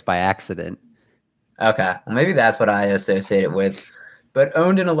Aaron Hicks by accident. Okay. Well, maybe that's what I associate it with. But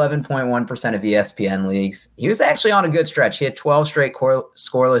owned in 11.1% of ESPN leagues. He was actually on a good stretch. He had 12 straight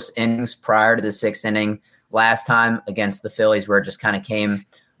scoreless innings prior to the 6th inning last time against the Phillies, where it just kind of came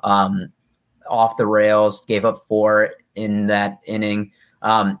off the rails, gave up 4 in that inning.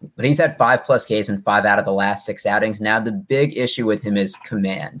 But he's had 5+ Ks in 5 out of the last 6 outings. Now, the big issue with him is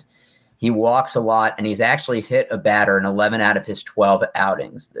command. He walks a lot, and he's actually hit a batter in 11 out of his 12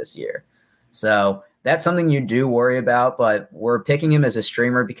 outings this year. So that's something you do worry about, but we're picking him as a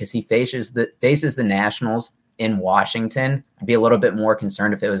streamer because he faces the Nationals in Washington. I'd be a little bit more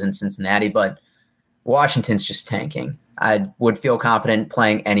concerned if it was in Cincinnati, but Washington's just tanking. I would feel confident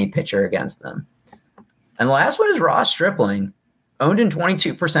playing any pitcher against them. And the last one is Ross Stripling, owned in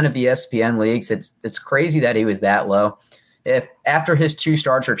 22% of ESPN leagues. It's crazy that he was that low. If after his 2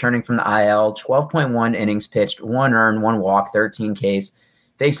 starts returning from the IL, 12.1 innings pitched, 1 earned, 1 walk, 13 Ks,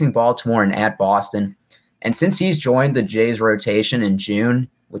 facing Baltimore and at Boston. And since he's joined the Jays rotation in June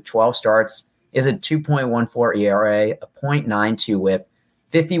with 12 starts, is a 2.14 ERA, a .92 whip,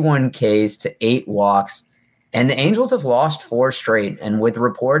 51 Ks to 8 walks. And the Angels have lost 4 straight. And with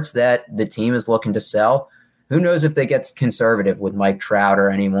reports that the team is looking to sell, who knows if they get conservative with Mike Trout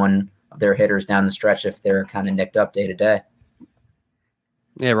or any one of their hitters down the stretch if they're kind of nicked up day to day.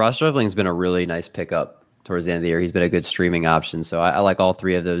 Yeah, Ross Stripling's been a really nice pickup towards the end of the year. He's been a good streaming option. So I like all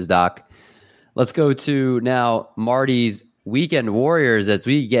 3 of those, Doc. Let's go to now Marty's Weekend Warriors as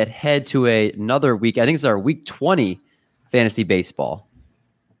we head to another week. I think it's our week 20 fantasy baseball.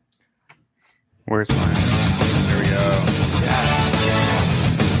 Where's mine? There we go.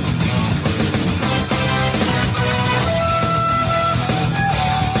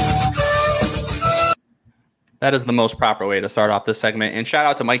 That is the most proper way to start off this segment. And shout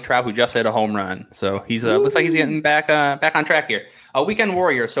out to Mike Trout, who just hit a home run. So he's looks like he's getting back on track here. Weekend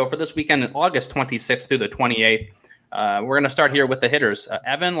Warriors. So for this weekend, August 26th through the 28th, we're going to start here with the hitters.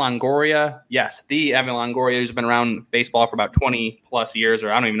 Evan Longoria. Yes, the Evan Longoria, who's been around baseball for about 20 plus years,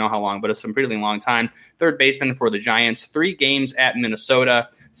 or I don't even know how long, but it's some pretty long time. Third baseman for the Giants. 3 games at Minnesota.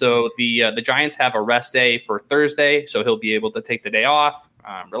 So the Giants have a rest day for Thursday, so he'll be able to take the day off,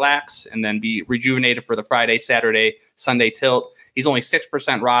 relax, and then be rejuvenated for the Friday, Saturday, Sunday tilt. He's only 6%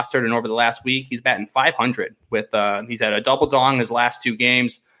 rostered, and over the last week, he's batting 500 with he's had a double dong in his last 2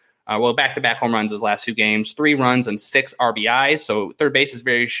 games. Back-to-back home runs his last 2 games, 3 runs and 6 RBIs. So third base is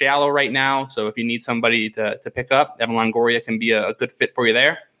very shallow right now. So if you need somebody to pick up, Evan Longoria can be a good fit for you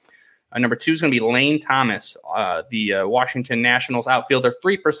there. Number 2 is going to be Lane Thomas, the Washington Nationals outfielder,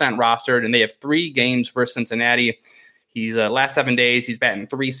 3% rostered, and they have 3 games versus Cincinnati. He's last 7 days, he's batting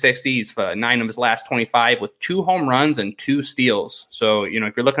 .360. He's 9 of his last 25 with 2 home runs and 2 steals. So,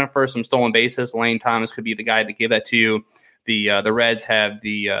 if you're looking for some stolen bases, Lane Thomas could be the guy to give that to you. The Reds have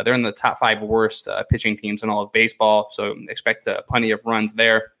they're in the top 5 worst pitching teams in all of baseball. So expect plenty of runs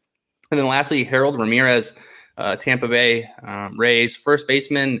there. And then lastly, Harold Ramirez, Tampa Bay Rays, first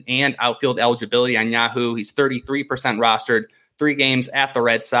baseman and outfield eligibility on Yahoo. He's 33% rostered. 3 games at the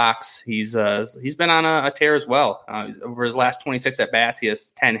Red Sox. He's been on a tear as well. Over his last 26 at bats, he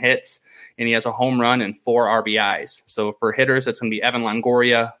has 10 hits and he has a home run and 4 RBIs. So for hitters, it's going to be Evan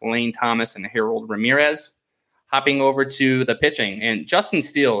Longoria, Lane Thomas, and Harold Ramirez. Hopping over to the pitching, and Justin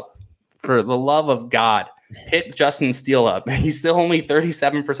Steele, for the love of God, hit Justin Steele up. He's still only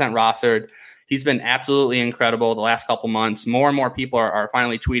 37% rostered. He's been absolutely incredible the last couple months. More and more people are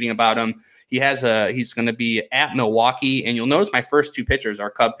finally tweeting about him. He's going to be at Milwaukee, and you'll notice my first two pitchers are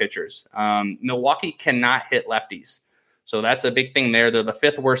Cub pitchers. Milwaukee cannot hit lefties, so that's a big thing there. They're the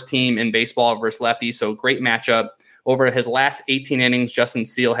 5th worst team in baseball versus lefties, so great matchup. Over his last 18 innings, Justin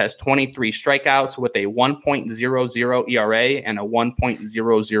Steele has 23 strikeouts with a 1.00 ERA and a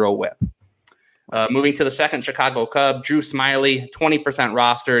 1.00 WHIP. Moving to the second Chicago Cub, Drew Smyly, 20%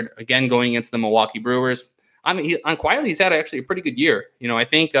 rostered, again going against the Milwaukee Brewers. I mean, quietly, he's had actually a pretty good year. I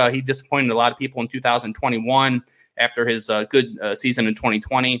think he disappointed a lot of people in 2021 after his good season in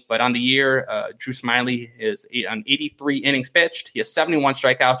 2020. But on the year, Drew Smyly is on 83 innings pitched. He has 71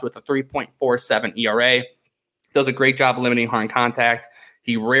 strikeouts with a 3.47 ERA. Does a great job limiting hard contact.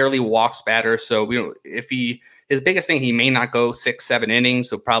 He rarely walks batters. So his biggest thing, he may not go 6-7 innings.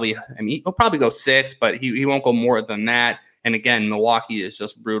 He'll probably go 6, but he won't go more than that. And again, Milwaukee is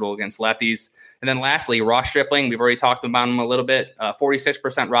just brutal against lefties. And then lastly, Ross Stripling, we've already talked about him a little bit, 46%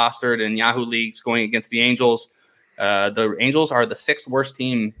 rostered in Yahoo leagues going against the Angels. The Angels are the 6th worst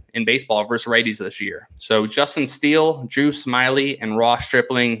team in baseball versus righties this year. So Justin Steele, Drew Smyly, and Ross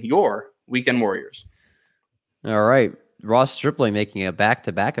Stripling, your weekend warriors. All right. Ross Stripling making a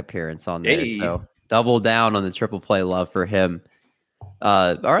back-to-back appearance on there. Hey. So double down on the triple play love for him.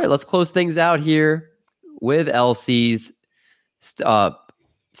 All right, let's close things out here with LC's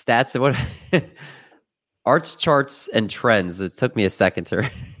stats. What arts, charts, and trends. It took me a second to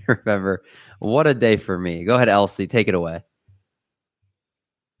remember. What a day for me. Go ahead, LC. Take it away.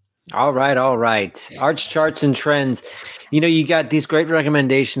 All right. Arts, charts, and trends. You got these great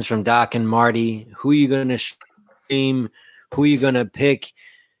recommendations from Doc and Marty. Who are you going to stream? Who are you going to pick?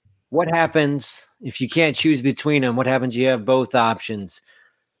 What happens if you can't choose between them? What happens if you have both options?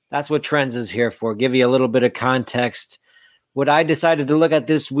 That's what Trends is here for. Give you a little bit of context. What I decided to look at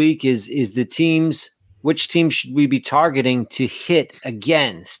this week is the teams. Which teams should we be targeting to hit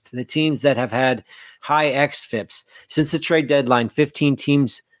against? The teams that have had high xFIPs. Since the trade deadline, 15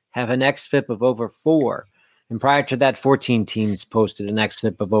 teams have an xFIP of over 4. And prior to that, 14 teams posted an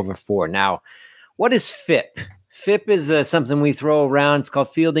xFIP of over 4. Now, what is FIP? FIP is something we throw around. It's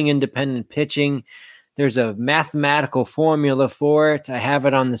called fielding independent pitching. There's a mathematical formula for it. I have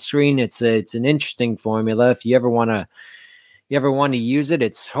it on the screen. It's an interesting formula. If you ever want to use it,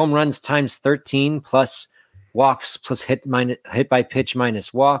 it's home runs times 13 plus walks plus hit by pitch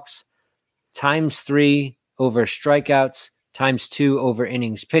minus walks times 3 over strikeouts times 2 over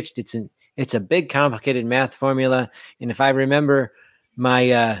innings pitched. It's a big complicated math formula, and if I remember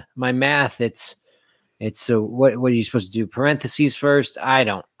my math, it's what are you supposed to do? Parentheses first? I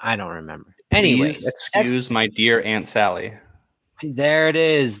don't remember. Anyways, please excuse my dear Aunt Sally. There it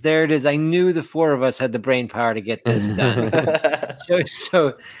is. I knew the 4 of us had the brain power to get this done.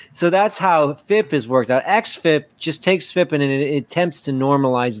 So that's how FIP is worked out. xFIP just takes FIP and it attempts to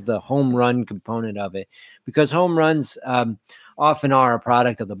normalize the home run component of it, because home runs often are a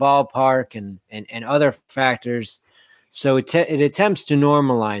product of the ballpark and other factors. So it attempts to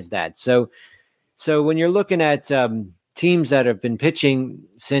normalize that. So when you're looking at teams that have been pitching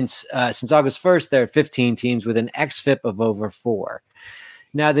since August 1st, there are 15 teams with an xFIP of over 4.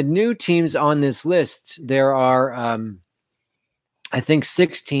 Now, the new teams on this list, there are, I think,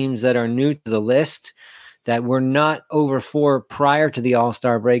 6 teams that are new to the list that were not over 4 prior to the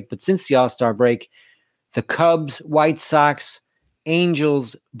All-Star break. But since the All-Star break, the Cubs, White Sox,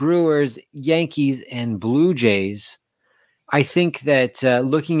 Angels, Brewers, Yankees, and Blue Jays. I think that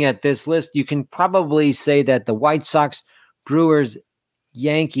looking at this list, you can probably say that the White Sox, Brewers,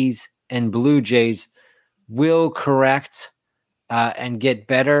 Yankees, and Blue Jays will correct and get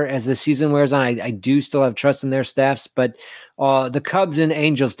better as the season wears on. I do still have trust in their staffs, but the Cubs and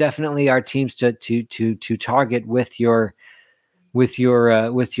Angels definitely are teams to target with your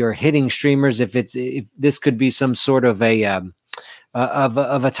hitting streamers. If this could be some sort of a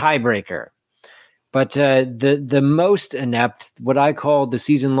tiebreaker. But the most inept, what I call the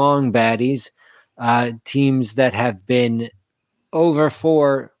season-long baddies, teams that have been over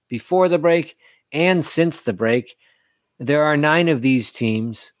 4 before the break and since the break, there are 9 of these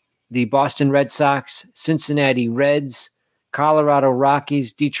teams: the Boston Red Sox, Cincinnati Reds, Colorado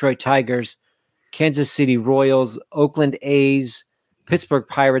Rockies, Detroit Tigers, Kansas City Royals, Oakland A's, Pittsburgh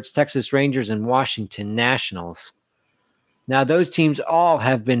Pirates, Texas Rangers, and Washington Nationals. Now, those teams all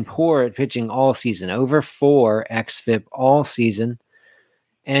have been poor at pitching all season, over 4 xFIP all season.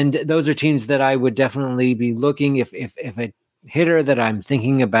 And those are teams that I would definitely be looking if a hitter that I'm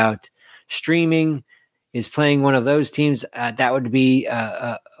thinking about streaming is playing one of those teams, that would be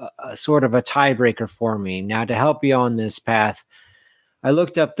a sort of a tiebreaker for me. Now, to help you on this path, I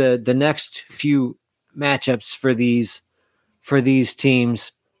looked up the next few matchups for these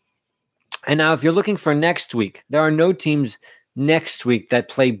teams. And now, if you're looking for next week, there are no teams next week that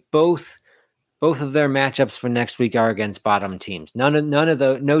play both of their matchups for next week are against bottom teams.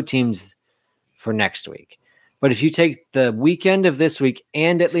 No teams for next week. But if you take the weekend of this week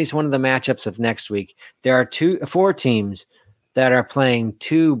and at least one of the matchups of next week, there are 4 teams that are playing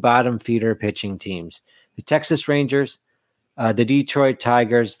 2 bottom feeder pitching teams: the Texas Rangers, the Detroit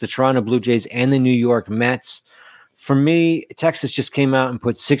Tigers, the Toronto Blue Jays, and the New York Mets. For me, Texas just came out and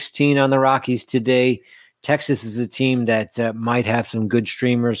put 16 on the Rockies today. Texas is a team that might have some good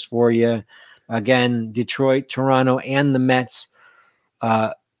streamers for you. Again, Detroit, Toronto, and the Mets,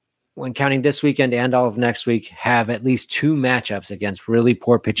 when counting this weekend and all of next week, have at least 2 matchups against really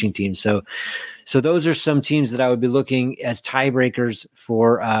poor pitching teams. So those are some teams that I would be looking as tiebreakers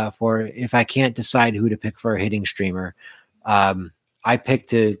for if I can't decide who to pick for a hitting streamer. I picked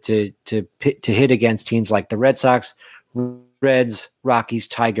to hit against teams like the Red Sox, Reds, Rockies,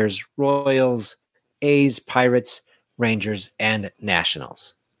 Tigers, Royals, A's, Pirates, Rangers, and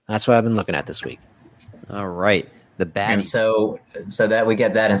Nationals. That's what I've been looking at this week. All right. The baddie. And so that we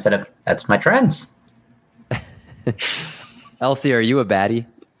get that instead of that's my trends. Elsie, are you a baddie?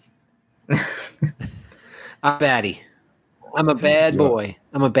 I'm a baddie. I'm a bad boy.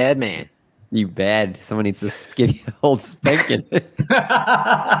 I'm a bad man. You bad. Someone needs to give you an old spanking.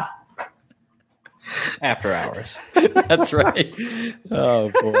 After hours. That's right.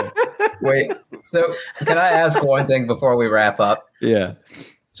 Oh, boy. Wait, so can I ask one thing before we wrap up? Yeah.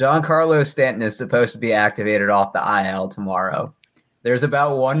 Giancarlo Stanton is supposed to be activated off the IL tomorrow. There's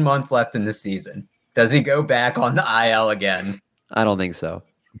about 1 month left in the season. Does he go back on the IL again? I don't think so.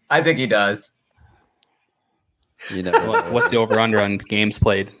 I think he does. You know, What's the over-under on games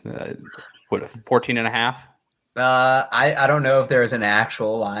played? 14 and a half? I don't know if there's an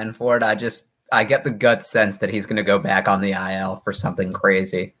actual line for it. I get the gut sense that he's going to go back on the IL for something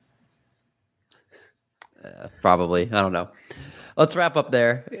crazy. probably. I don't know. Let's wrap up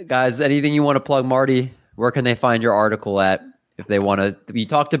there. Guys, anything you want to plug, Marty? Where can they find your article at? If they want to, you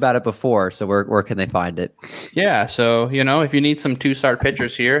talked about it before, so where can they find it? Yeah, so if you need some 2-start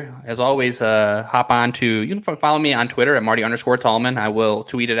pitchers here, as always, hop on to, you can follow me on Twitter at Marty_Tallman. I will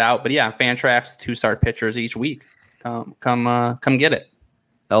tweet it out. But yeah, Fantrax 2-start pitchers each week. Come get it.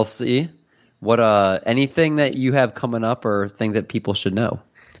 LC, what anything that you have coming up or thing that people should know?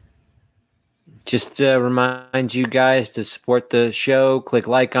 Just remind you guys to support the show. Click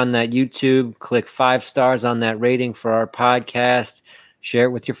like on that YouTube. Click 5 stars on that rating for our podcast. Share it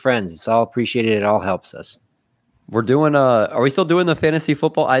with your friends. It's all appreciated. It all helps us. We're doing. Are we still doing the fantasy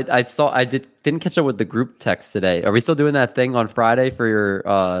football? I didn't catch up with the group text today. Are we still doing that thing on Friday for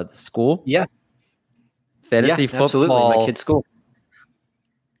your school? Yeah. Fantasy football. Absolutely. My kid's school.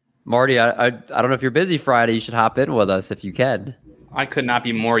 Marty, I don't know if you're busy Friday. You should hop in with us if you can. I could not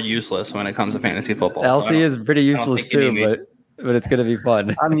be more useless when it comes to fantasy football. LC is pretty useless too, but it's going to be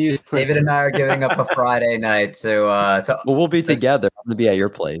fun. I'm useless. David and I are giving up a Friday night to well, we'll be together. I'm going to be at your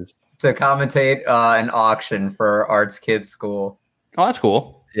place to commentate an auction for Art's kids' school. Oh, that's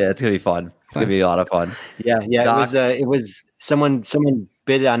cool. Yeah, it's going to be fun. It's going to be a lot of fun. Yeah. It was someone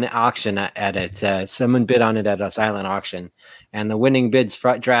bid on the auction at it. Someone bid on it at a silent auction, and the winning bids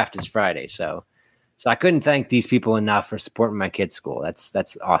draft is Friday. So I couldn't thank these people enough for supporting my kids' school.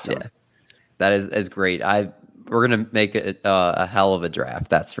 That's awesome. Yeah, that is great. We're gonna make it a hell of a draft.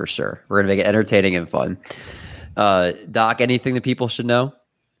 That's for sure. We're gonna make it entertaining and fun. Doc, anything that people should know?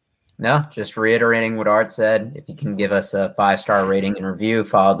 No, just reiterating what Art said. If you can give us a 5-star rating and review,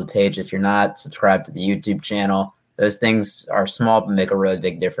 follow the page. If you're not, subscribe to the YouTube channel. Those things are small but make a really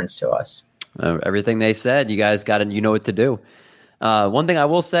big difference to us. Everything they said, you guys got to, you know what to do. One thing I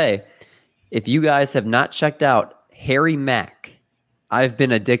will say. If you guys have not checked out Harry Mack, I've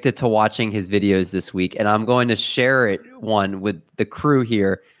been addicted to watching his videos this week, and I'm going to share one with the crew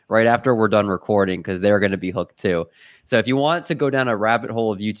here right after we're done recording because they're going to be hooked too. So if you want to go down a rabbit hole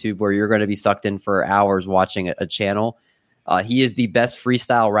of YouTube where you're going to be sucked in for hours watching a channel, he is the best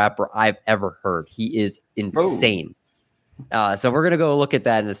freestyle rapper I've ever heard. He is insane. So we're going to go look at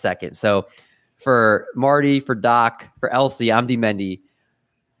that in a second. So for Marty, for Doc, for Elsie, I'm D. Mendy.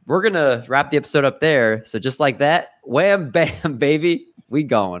 We're going to wrap the episode up there. So just like that, wham, bam, baby, we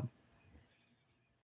going.